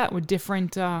 But yeah, with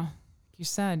different, you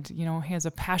said, you know, he has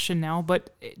a passion now, but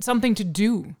it's something to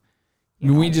do.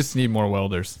 We just need more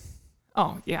welders.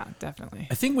 Oh, yeah, definitely.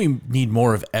 I think we need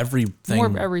more of everything. More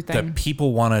of everything. That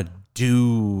people want to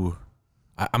do.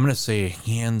 I'm going to say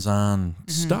hands-on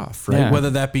stuff, right? Yeah. Whether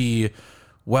that be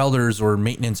welders or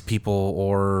maintenance people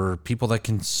or people that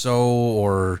can sew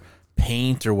or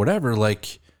paint or whatever.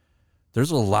 Like,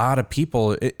 there's a lot of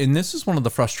people, and this is one of the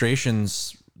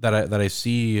frustrations that I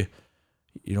see,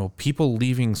 you know, people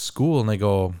leaving school and they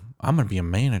go, I'm going to be a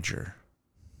manager.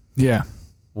 Yeah.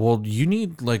 Well, you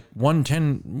need like one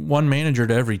manager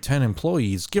to every 10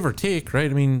 employees, give or take,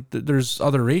 right? I mean, there's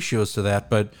other ratios to that,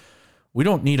 but we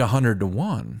don't need 100 to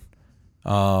 1.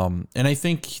 And I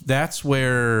think that's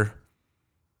where,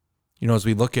 you know, as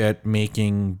we look at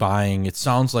buying, it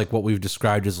sounds like what we've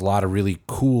described is a lot of really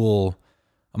cool,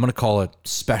 I'm going to call it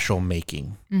special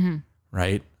making,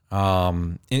 right?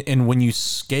 And when you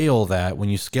scale that, when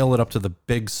you scale it up to the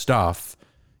big stuff,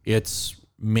 it's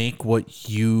make what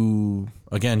you,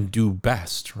 again, do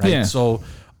best, right? Yeah. So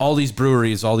all these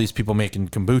breweries, all these people making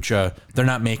kombucha, they're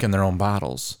not making their own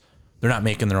bottles. they're not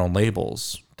making their own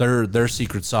labels. Their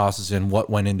secret sauce is in what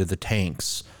went into the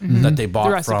tanks that they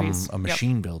bought from a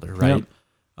machine builder, right?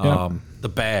 The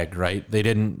bag, right? They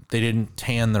didn't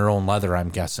tan their own leather, I'm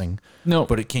guessing. No,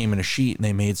 but it came in a sheet and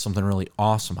they made something really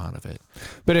awesome out of it.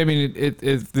 But I mean,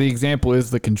 the example is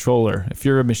the controller. If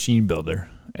you're a machine builder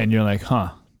and you're like,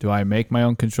 do I make my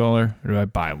own controller or do I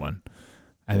buy one?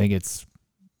 I think it's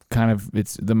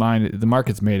the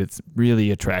market's made it's really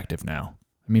attractive now.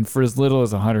 I mean, for as little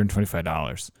as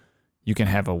 $125, you can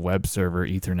have a web server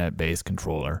Ethernet based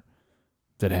controller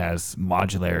that has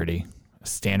modularity,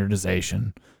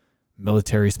 standardization,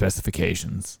 military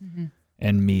specifications,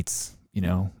 and meets,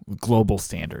 global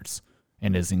standards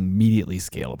and is immediately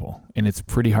scalable. And it's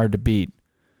pretty hard to beat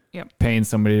paying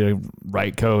somebody to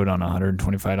write code on a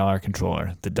 $125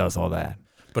 controller that does all that.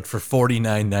 But for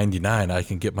 $49.99, I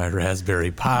can get my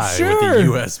Raspberry Pi with a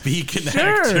USB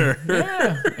connector. Sure.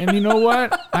 Yeah. And you know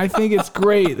what? I think it's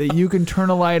great that you can turn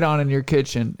a light on in your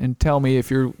kitchen and tell me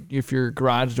if your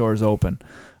garage door is open.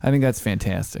 I think that's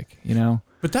fantastic,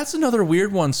 But that's another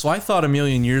weird one. So I thought a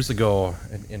million years ago,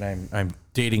 and I'm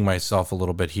dating myself a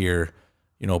little bit here,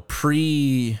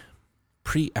 pre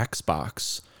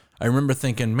Xbox. I remember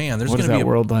thinking, man, there's going to be a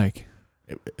world like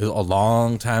a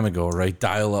long time ago, right?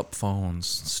 Dial-up phones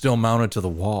still mounted to the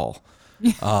wall.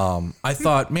 I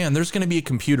thought, man, there's going to be a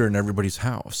computer in everybody's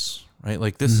house, right?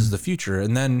 Like this is the future.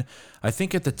 And then I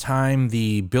think at the time,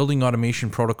 the building automation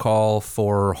protocol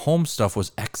for home stuff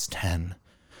was X10.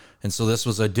 And so this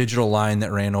was a digital line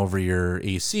that ran over your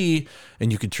AC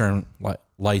and you could turn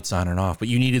lights on and off, but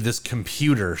you needed this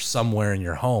computer somewhere in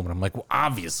your home. And I'm like, well,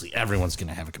 obviously everyone's going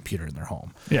to have a computer in their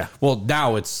home. Yeah. Well,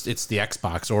 now it's the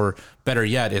Xbox, or better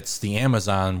yet, it's the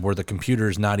Amazon where the computer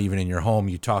is not even in your home.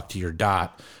 You talk to your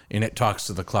dot and it talks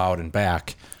to the cloud and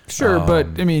back. Sure. But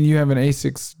I mean, you have an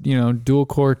A6, dual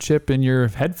core chip in your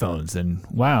headphones and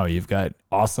wow, you've got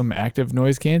awesome active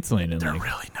noise canceling. And they're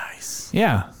really nice.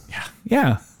 Yeah.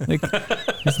 Yeah. Like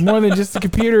it's more than just a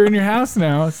computer in your house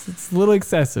now. It's a little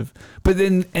excessive. But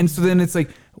then it's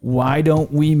like, why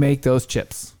don't we make those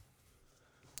chips?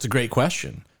 It's a great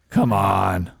question. Come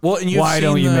on. Well, and why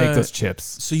don't you make those chips?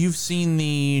 So you've seen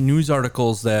the news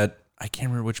articles that I can't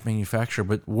remember which manufacturer,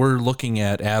 but we're looking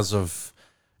at as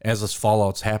this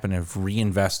fallout's happened of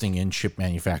reinvesting in chip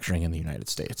manufacturing in the United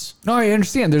States. No, I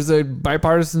understand. There's a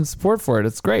bipartisan support for it.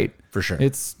 It's great. For sure.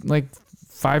 It's like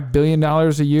 $5 billion a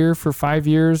year for 5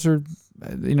 years, or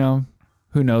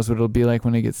who knows what it'll be like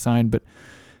when it gets signed, but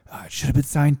it should have been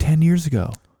signed 10 years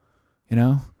ago,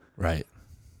 Right.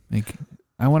 Like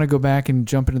I want to go back and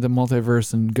jump into the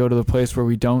multiverse and go to the place where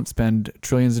we don't spend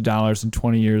trillions of dollars in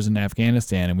 20 years in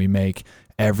Afghanistan and we make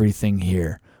everything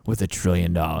here with $1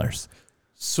 trillion.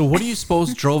 So what do you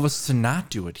suppose drove us to not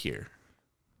do it here?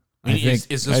 I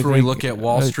think, is this where we look at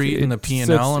Wall Street and the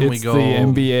P&L and we go...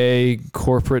 It's the NBA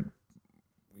corporate,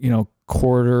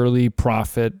 quarterly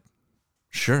profit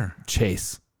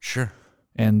chase. Sure.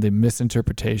 And the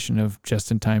misinterpretation of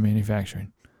just-in-time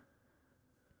manufacturing.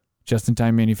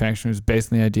 Just-in-time manufacturing is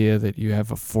based on the idea that you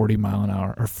have a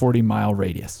 40-mile-an-hour or 40-mile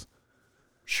radius.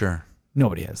 Sure.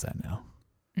 Nobody has that now.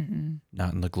 Mm-mm.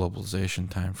 Not in the globalization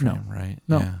time frame, right?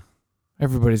 No. Yeah.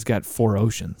 Everybody's got 4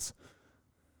 oceans,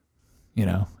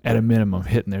 at a minimum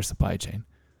hitting their supply chain.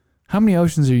 How many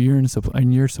oceans are you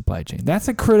in your supply chain? That's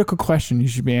a critical question you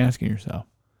should be asking yourself.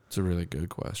 It's a really good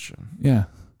question. Yeah.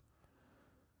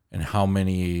 And how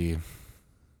many...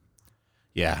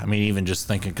 Yeah, I mean, even just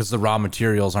thinking, because the raw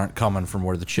materials aren't coming from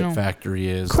where the chip factory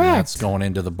is. Correct. And that's going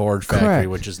into the board factory, Correct.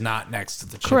 which is not next to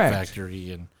the chip Correct.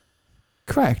 factory. And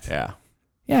Correct. Yeah.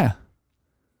 Yeah.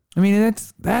 I mean,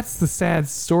 that's the sad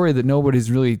story that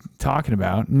nobody's really talking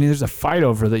about. I mean, there's a fight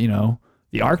over the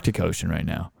Arctic Ocean right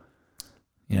now.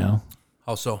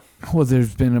 How so? Well,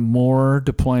 there's been more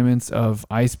deployments of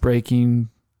ice-breaking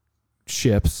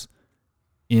ships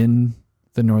in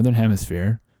the Northern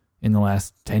Hemisphere in the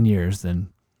last 10 years than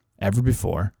ever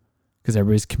before because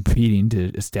everybody's competing to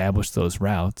establish those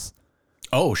routes.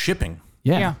 Oh, shipping.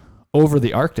 Yeah. Over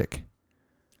the Arctic.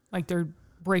 Like they're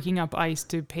breaking up ice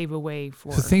to pave a way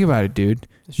for... So think about it, dude.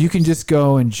 You can just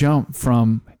go and jump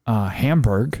from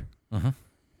Hamburg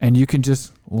and you can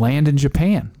just land in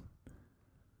Japan.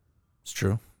 It's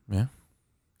true. Yeah.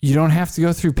 You don't have to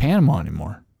go through Panama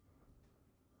anymore.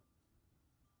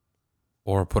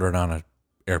 Or put it on an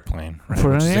airplane, right? Put it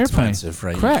on Which an is airplane. expensive,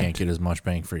 right? Correct. You can't get as much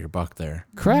bang for your buck there.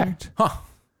 Correct. Huh.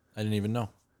 I didn't even know.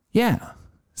 Yeah.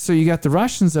 So you got the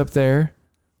Russians up there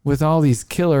with all these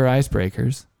killer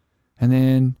icebreakers. And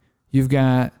then we've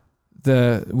got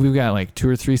like 2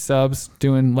 or 3 subs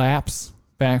doing laps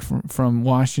back from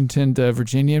Washington to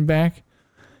Virginia and back.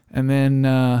 And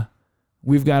then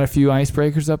We've got a few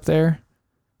icebreakers up there.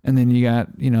 And then you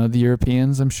got, the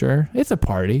Europeans, I'm sure. It's a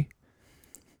party.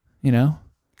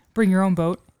 Bring your own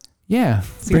boat. Yeah.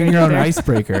 See Bring what your you own do there.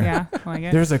 icebreaker. Yeah, like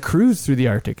it. There's a cruise through the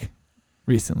Arctic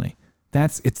recently.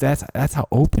 That's how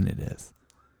open it is.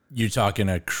 You're talking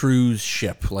a cruise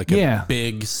ship, like Yeah. a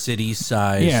big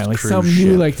city-sized Yeah, like cruise something ship.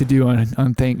 you like to do on I've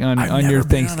your never been on a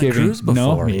Thanksgiving. cruise No,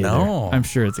 before. me either. No. I'm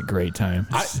sure it's a great time.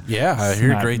 I It's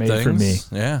hear not great made things. for me.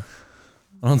 Yeah.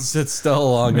 I don't sit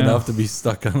still long No. enough to be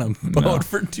stuck on a boat No.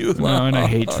 for too No, long. and I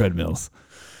hate treadmills.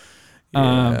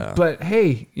 Yeah. But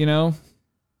hey,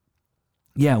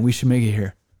 yeah, we should make it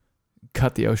here.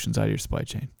 Cut the oceans out of your supply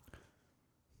chain.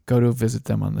 Go to visit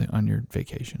them on your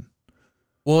vacation.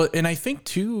 Well, and I think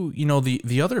too,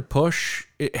 the other push,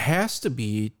 it has to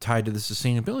be tied to the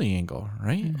sustainability angle,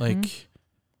 right? Mm-hmm. Like,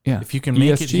 Yeah. if you can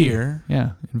make it ESG. here.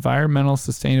 Yeah. Environmental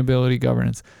sustainability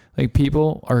governance. Like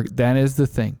that is the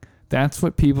thing. That's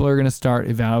what people are going to start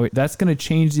evaluating. That's going to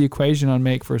change the equation on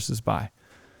make versus buy.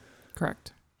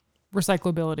 Correct.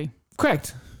 Recyclability.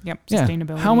 Correct. Yep. Yeah.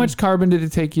 Sustainability. How much carbon did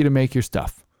it take you to make your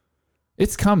stuff?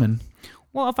 It's coming.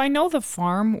 Well, if I know the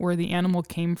farm where the animal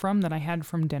came from that I had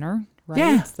from dinner, right?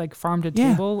 Yeah. It's like farm to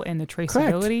Yeah. table and the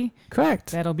traceability.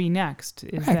 Correct. That'll be next.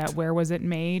 Is Correct. that where was it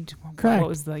made? Correct. What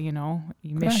was the,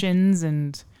 emissions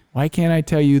and Why can't I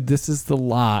tell you this is the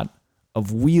lot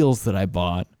of wheels that I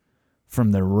bought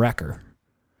from the wrecker?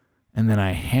 And then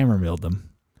I hammer milled them.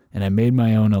 And I made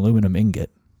my own aluminum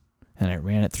ingot. And I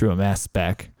ran it through a mass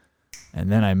spec. And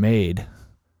then I made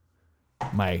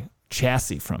my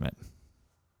chassis from it.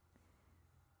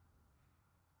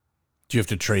 Do you have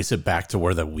to trace it back to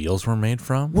where the wheels were made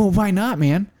from? Well, why not,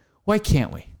 man? Why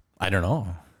can't we? I don't know.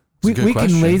 It's a We good can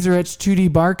question. laser etch 2D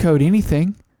barcode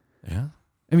anything. Yeah.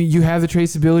 I mean, you have the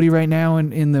traceability right now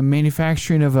in the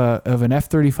manufacturing of an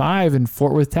F-35 in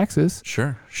Fort Worth, Texas.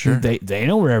 Sure. They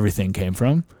know where everything came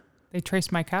from. they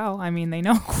traced my cow. I mean, they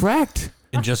know. Correct.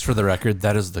 And just for the record,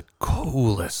 that is the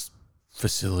coolest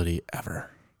facility ever.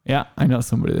 Yeah, I know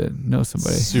somebody that knows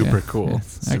somebody. Super Yeah, cool.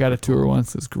 yes. I got a tour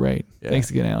once. It's great. Yeah. Thanks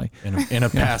again, Allie. In a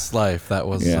past life, that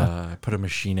was, Yeah. I put a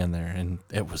machine in there and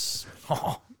it was,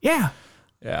 Yeah.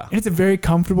 yeah. And it's a very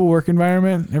comfortable work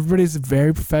environment. Everybody's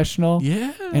very professional.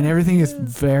 Yeah. And everything is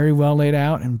very well laid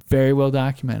out and very well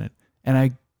documented. And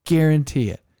I guarantee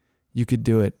it, you could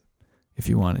do it if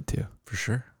you wanted to. For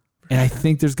sure. And I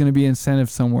think there's going to be incentive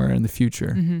somewhere in the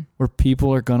future where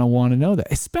people are going to want to know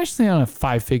that, especially on a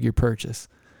 5-figure purchase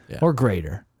or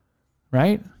greater,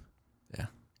 right? Yeah.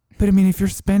 But I mean, if you're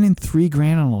spending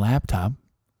 $3,000 on a laptop,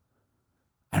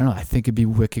 I don't know. I think it'd be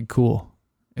wicked cool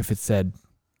if it said,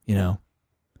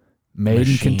 made Machines.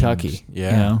 in Kentucky.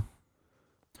 Yeah.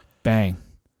 Bang.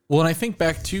 Well, and I think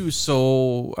back to,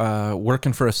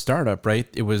 working for a startup, right?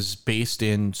 It was based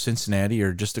in Cincinnati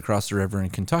or just across the river in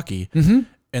Kentucky. Mm-hmm.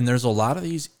 And there's a lot of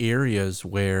these areas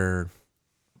where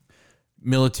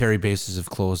military bases have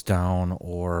closed down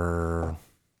or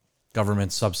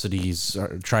government subsidies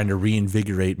are trying to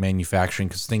reinvigorate manufacturing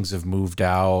because things have moved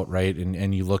out, right?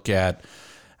 And you look at,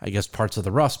 I guess, parts of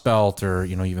the Rust Belt or,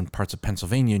 even parts of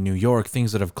Pennsylvania, New York,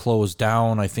 things that have closed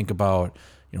down. I think about,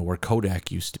 where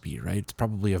Kodak used to be, right? It's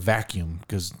probably a vacuum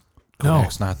because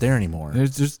Kodak's not there anymore.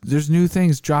 There's new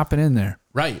things dropping in there.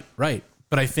 Right.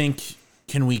 But I think,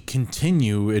 can we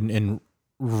continue and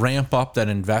ramp up that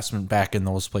investment back in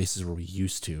those places where we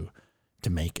used to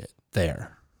make it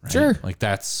there? Right? Sure. Like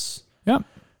that's, Yep.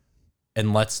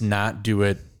 and let's not do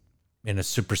it in a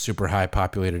super, super high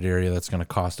populated area that's going to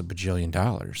cost $1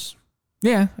 bajillion.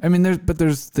 Yeah. I mean,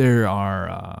 there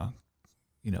are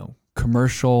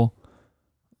commercial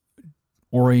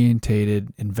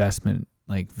orientated investment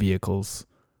like vehicles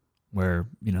where,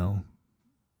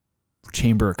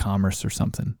 Chamber of Commerce or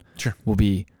something will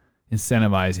be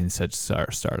incentivizing such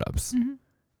startups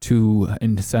to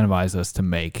incentivize us to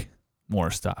make more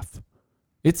stuff.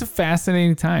 It's a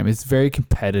fascinating time. It's very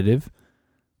competitive,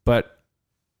 but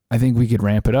I think we could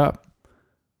ramp it up.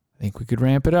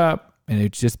 And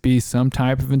it'd just be some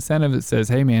type of incentive that says,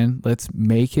 hey man, let's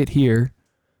make it here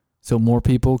so more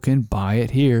people can buy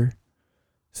it here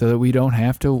so that we don't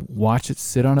have to watch it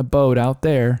sit on a boat out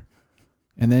there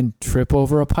and then trip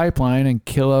over a pipeline and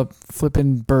kill a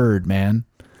flipping bird, man.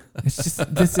 It's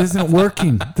just, this isn't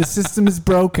working. The system is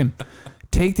broken.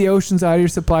 Take the oceans out of your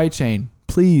supply chain,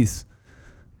 please.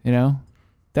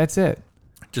 That's it.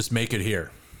 Just make it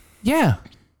here. Yeah.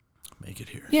 Make it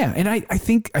here. Yeah. And I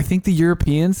think the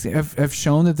Europeans have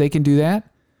shown that they can do that.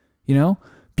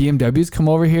 BMW's come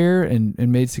over here and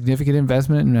made significant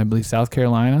investment in, I believe, South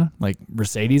Carolina. Like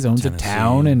Mercedes owns Tennessee. a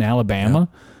town in Alabama,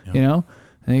 Yep.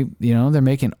 And they're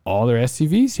making all their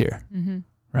SUVs here,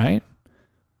 right?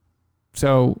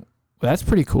 So Well, that's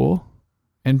pretty cool.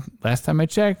 And last time I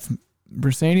checked,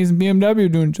 Mercedes and BMW are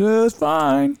doing just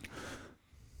fine.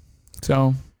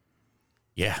 So,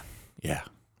 yeah.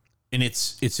 And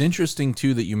it's interesting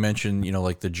too that you mentioned,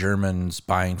 like the Germans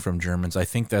buying from Germans. I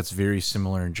think that's very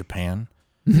similar in Japan.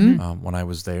 mm-hmm. When I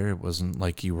was there, it wasn't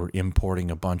like you were importing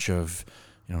a bunch of,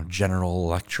 General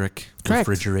Electric Correct.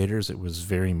 refrigerators. It was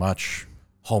very much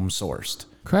home sourced.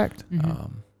 Correct.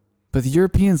 But the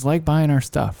Europeans like buying our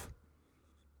stuff.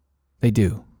 They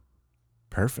do.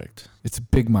 Perfect. It's a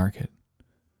big market.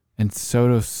 And so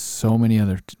do so many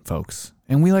other folks.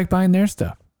 And we like buying their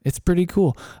stuff. It's pretty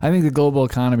cool. I think the global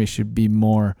economy should be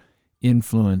more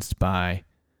influenced by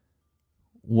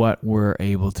what we're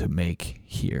able to make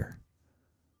here.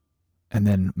 And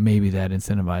then maybe that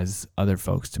incentivizes other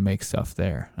folks to make stuff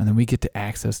there. And then we get to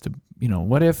access to,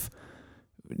 what if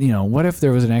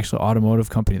there was an actual automotive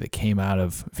company that came out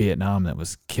of Vietnam that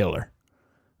was killer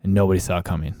and nobody saw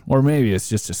coming? Or maybe it's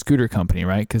just a scooter company,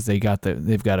 right? Because they've got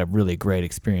a really great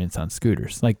experience on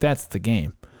scooters. Like, that's the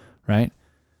game, right?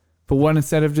 But what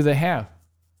incentive do they have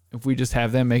if we just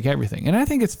have them make everything? And I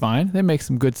think it's fine. They make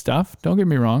some good stuff. Don't get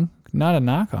me wrong. Not a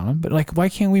knock on them. But, like, why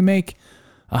can't we make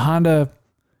a Honda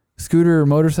scooter or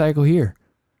motorcycle here?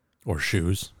 Or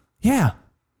shoes. Yeah.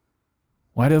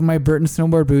 Why do my Burton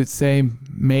snowboard boots say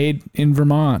made in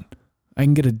Vermont? I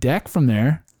can get a deck from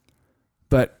there,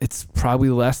 but it's probably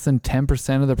less than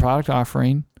 10% of the product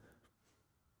offering.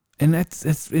 And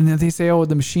and they say, oh,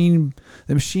 the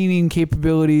machining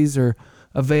capabilities or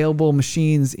available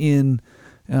machines in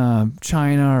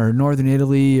China or Northern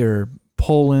Italy or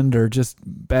Poland are just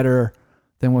better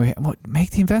than what we have. Well,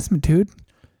 make the investment, dude.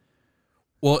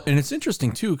 Well, and it's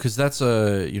interesting too, because that's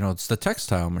it's the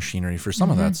textile machinery for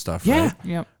some of that stuff, Yeah. right?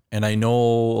 Yep. And I know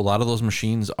a lot of those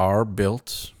machines are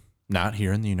built not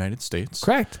here in the United States.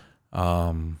 Correct.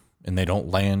 And they don't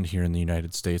land here in the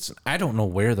United States. I don't know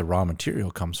where the raw material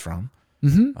comes from.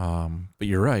 But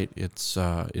you're right. It's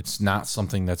not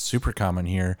something that's super common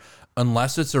here,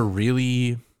 unless it's a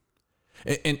really,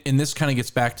 and this kind of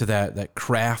gets back to that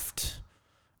craft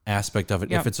aspect of it.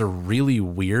 Yep. If it's a really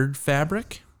weird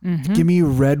fabric, Give me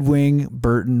Red Wing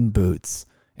Burton boots,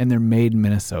 and they're made in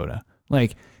Minnesota.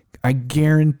 Like, I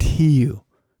guarantee you,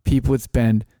 people would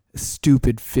spend a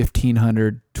stupid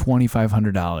 $1,500,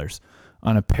 $2,500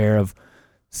 on a pair of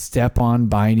step-on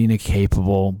binding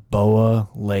capable boa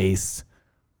lace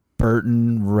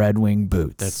Burton Red Wing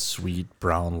boots. that sweet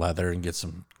brown leather, and get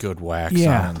some good wax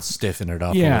Yeah. on and stiffen it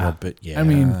up a little bit. Yeah. I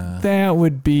mean, that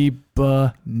would be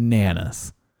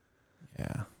bananas.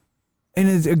 yeah. And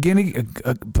it's, again,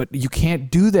 but you can't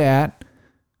do that.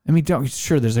 I mean,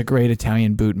 sure, there's a great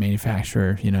Italian boot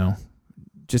manufacturer,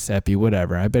 Giuseppe,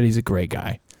 whatever. I bet he's a great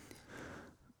guy.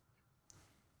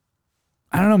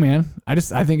 I don't know, man. I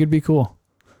think it'd be cool.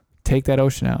 Take that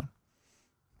ocean out.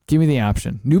 Give me the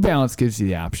option. New Balance gives you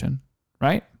the option,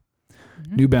 right?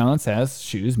 New Balance has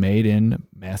shoes made in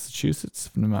Massachusetts,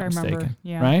 if I'm not mistaken.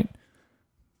 Yeah. Right?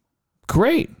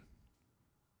 Great.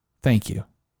 Thank you.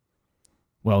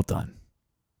 Well done.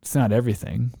 It's not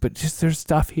everything, but just there's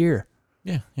stuff here.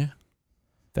 Yeah.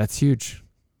 That's huge.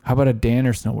 How about a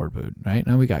Danner snowboard boot, right?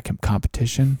 Now we got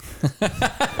competition.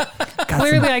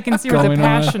 Clearly, I can see where the going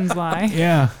on. passions lie.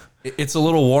 Yeah. It's a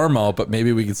little warm out, but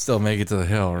maybe we could still make it to the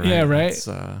hill, right? Yeah, right. It's,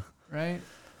 Right.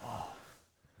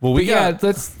 well, we got.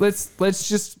 Let's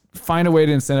just find a way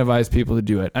to incentivize people to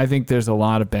do it. I think there's a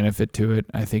lot of benefit to it.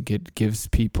 I think it gives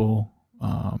people.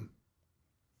 I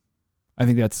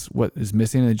think that's what is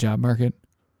missing in the job market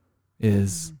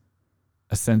is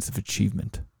a sense of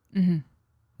achievement.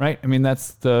 Right? I mean,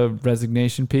 that's the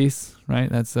resignation piece, right?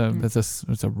 That's a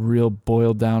real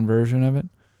boiled down version of it.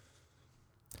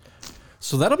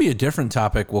 So that'll be a different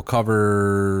topic we'll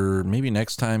cover maybe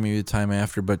next time, maybe the time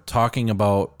after, but talking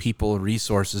about people and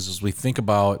resources as we think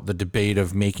about the debate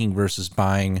of making versus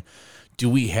buying. Do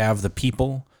we have the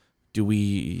people? Do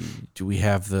we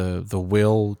have the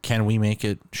will? Can we make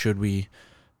it? Should we?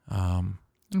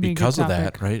 Because of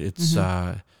that, right? It's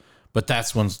but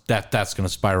that's going to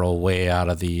spiral way out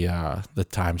of the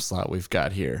time slot we've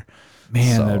got here.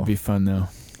 Man, So, that'd be fun though.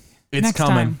 it's Next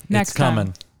coming. time. Next It's coming.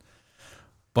 time.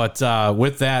 But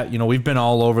with that, we've been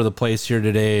all over the place here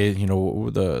today.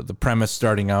 The premise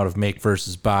starting out of make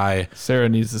versus buy. Sarah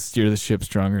needs to steer the ship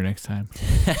stronger next time.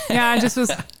 Yeah, I just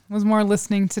was more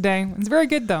listening today. It's very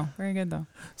good though. Very good though.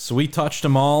 So we touched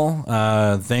them all.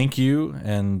 Thank you,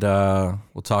 and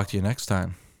we'll talk to you next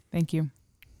time. Thank you.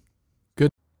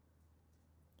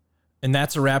 And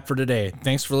that's a wrap for today.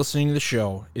 Thanks for listening to the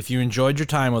show. If you enjoyed your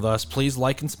time with us, please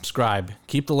like and subscribe.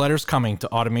 Keep the letters coming to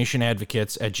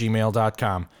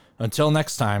automationadvocates@gmail.com. Until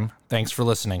next time, thanks for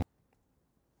listening.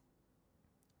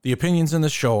 The opinions in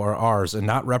this show are ours and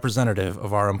not representative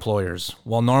of our employers.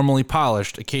 While normally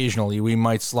polished, occasionally we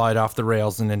might slide off the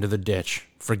rails and into the ditch.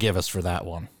 Forgive us for that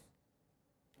one.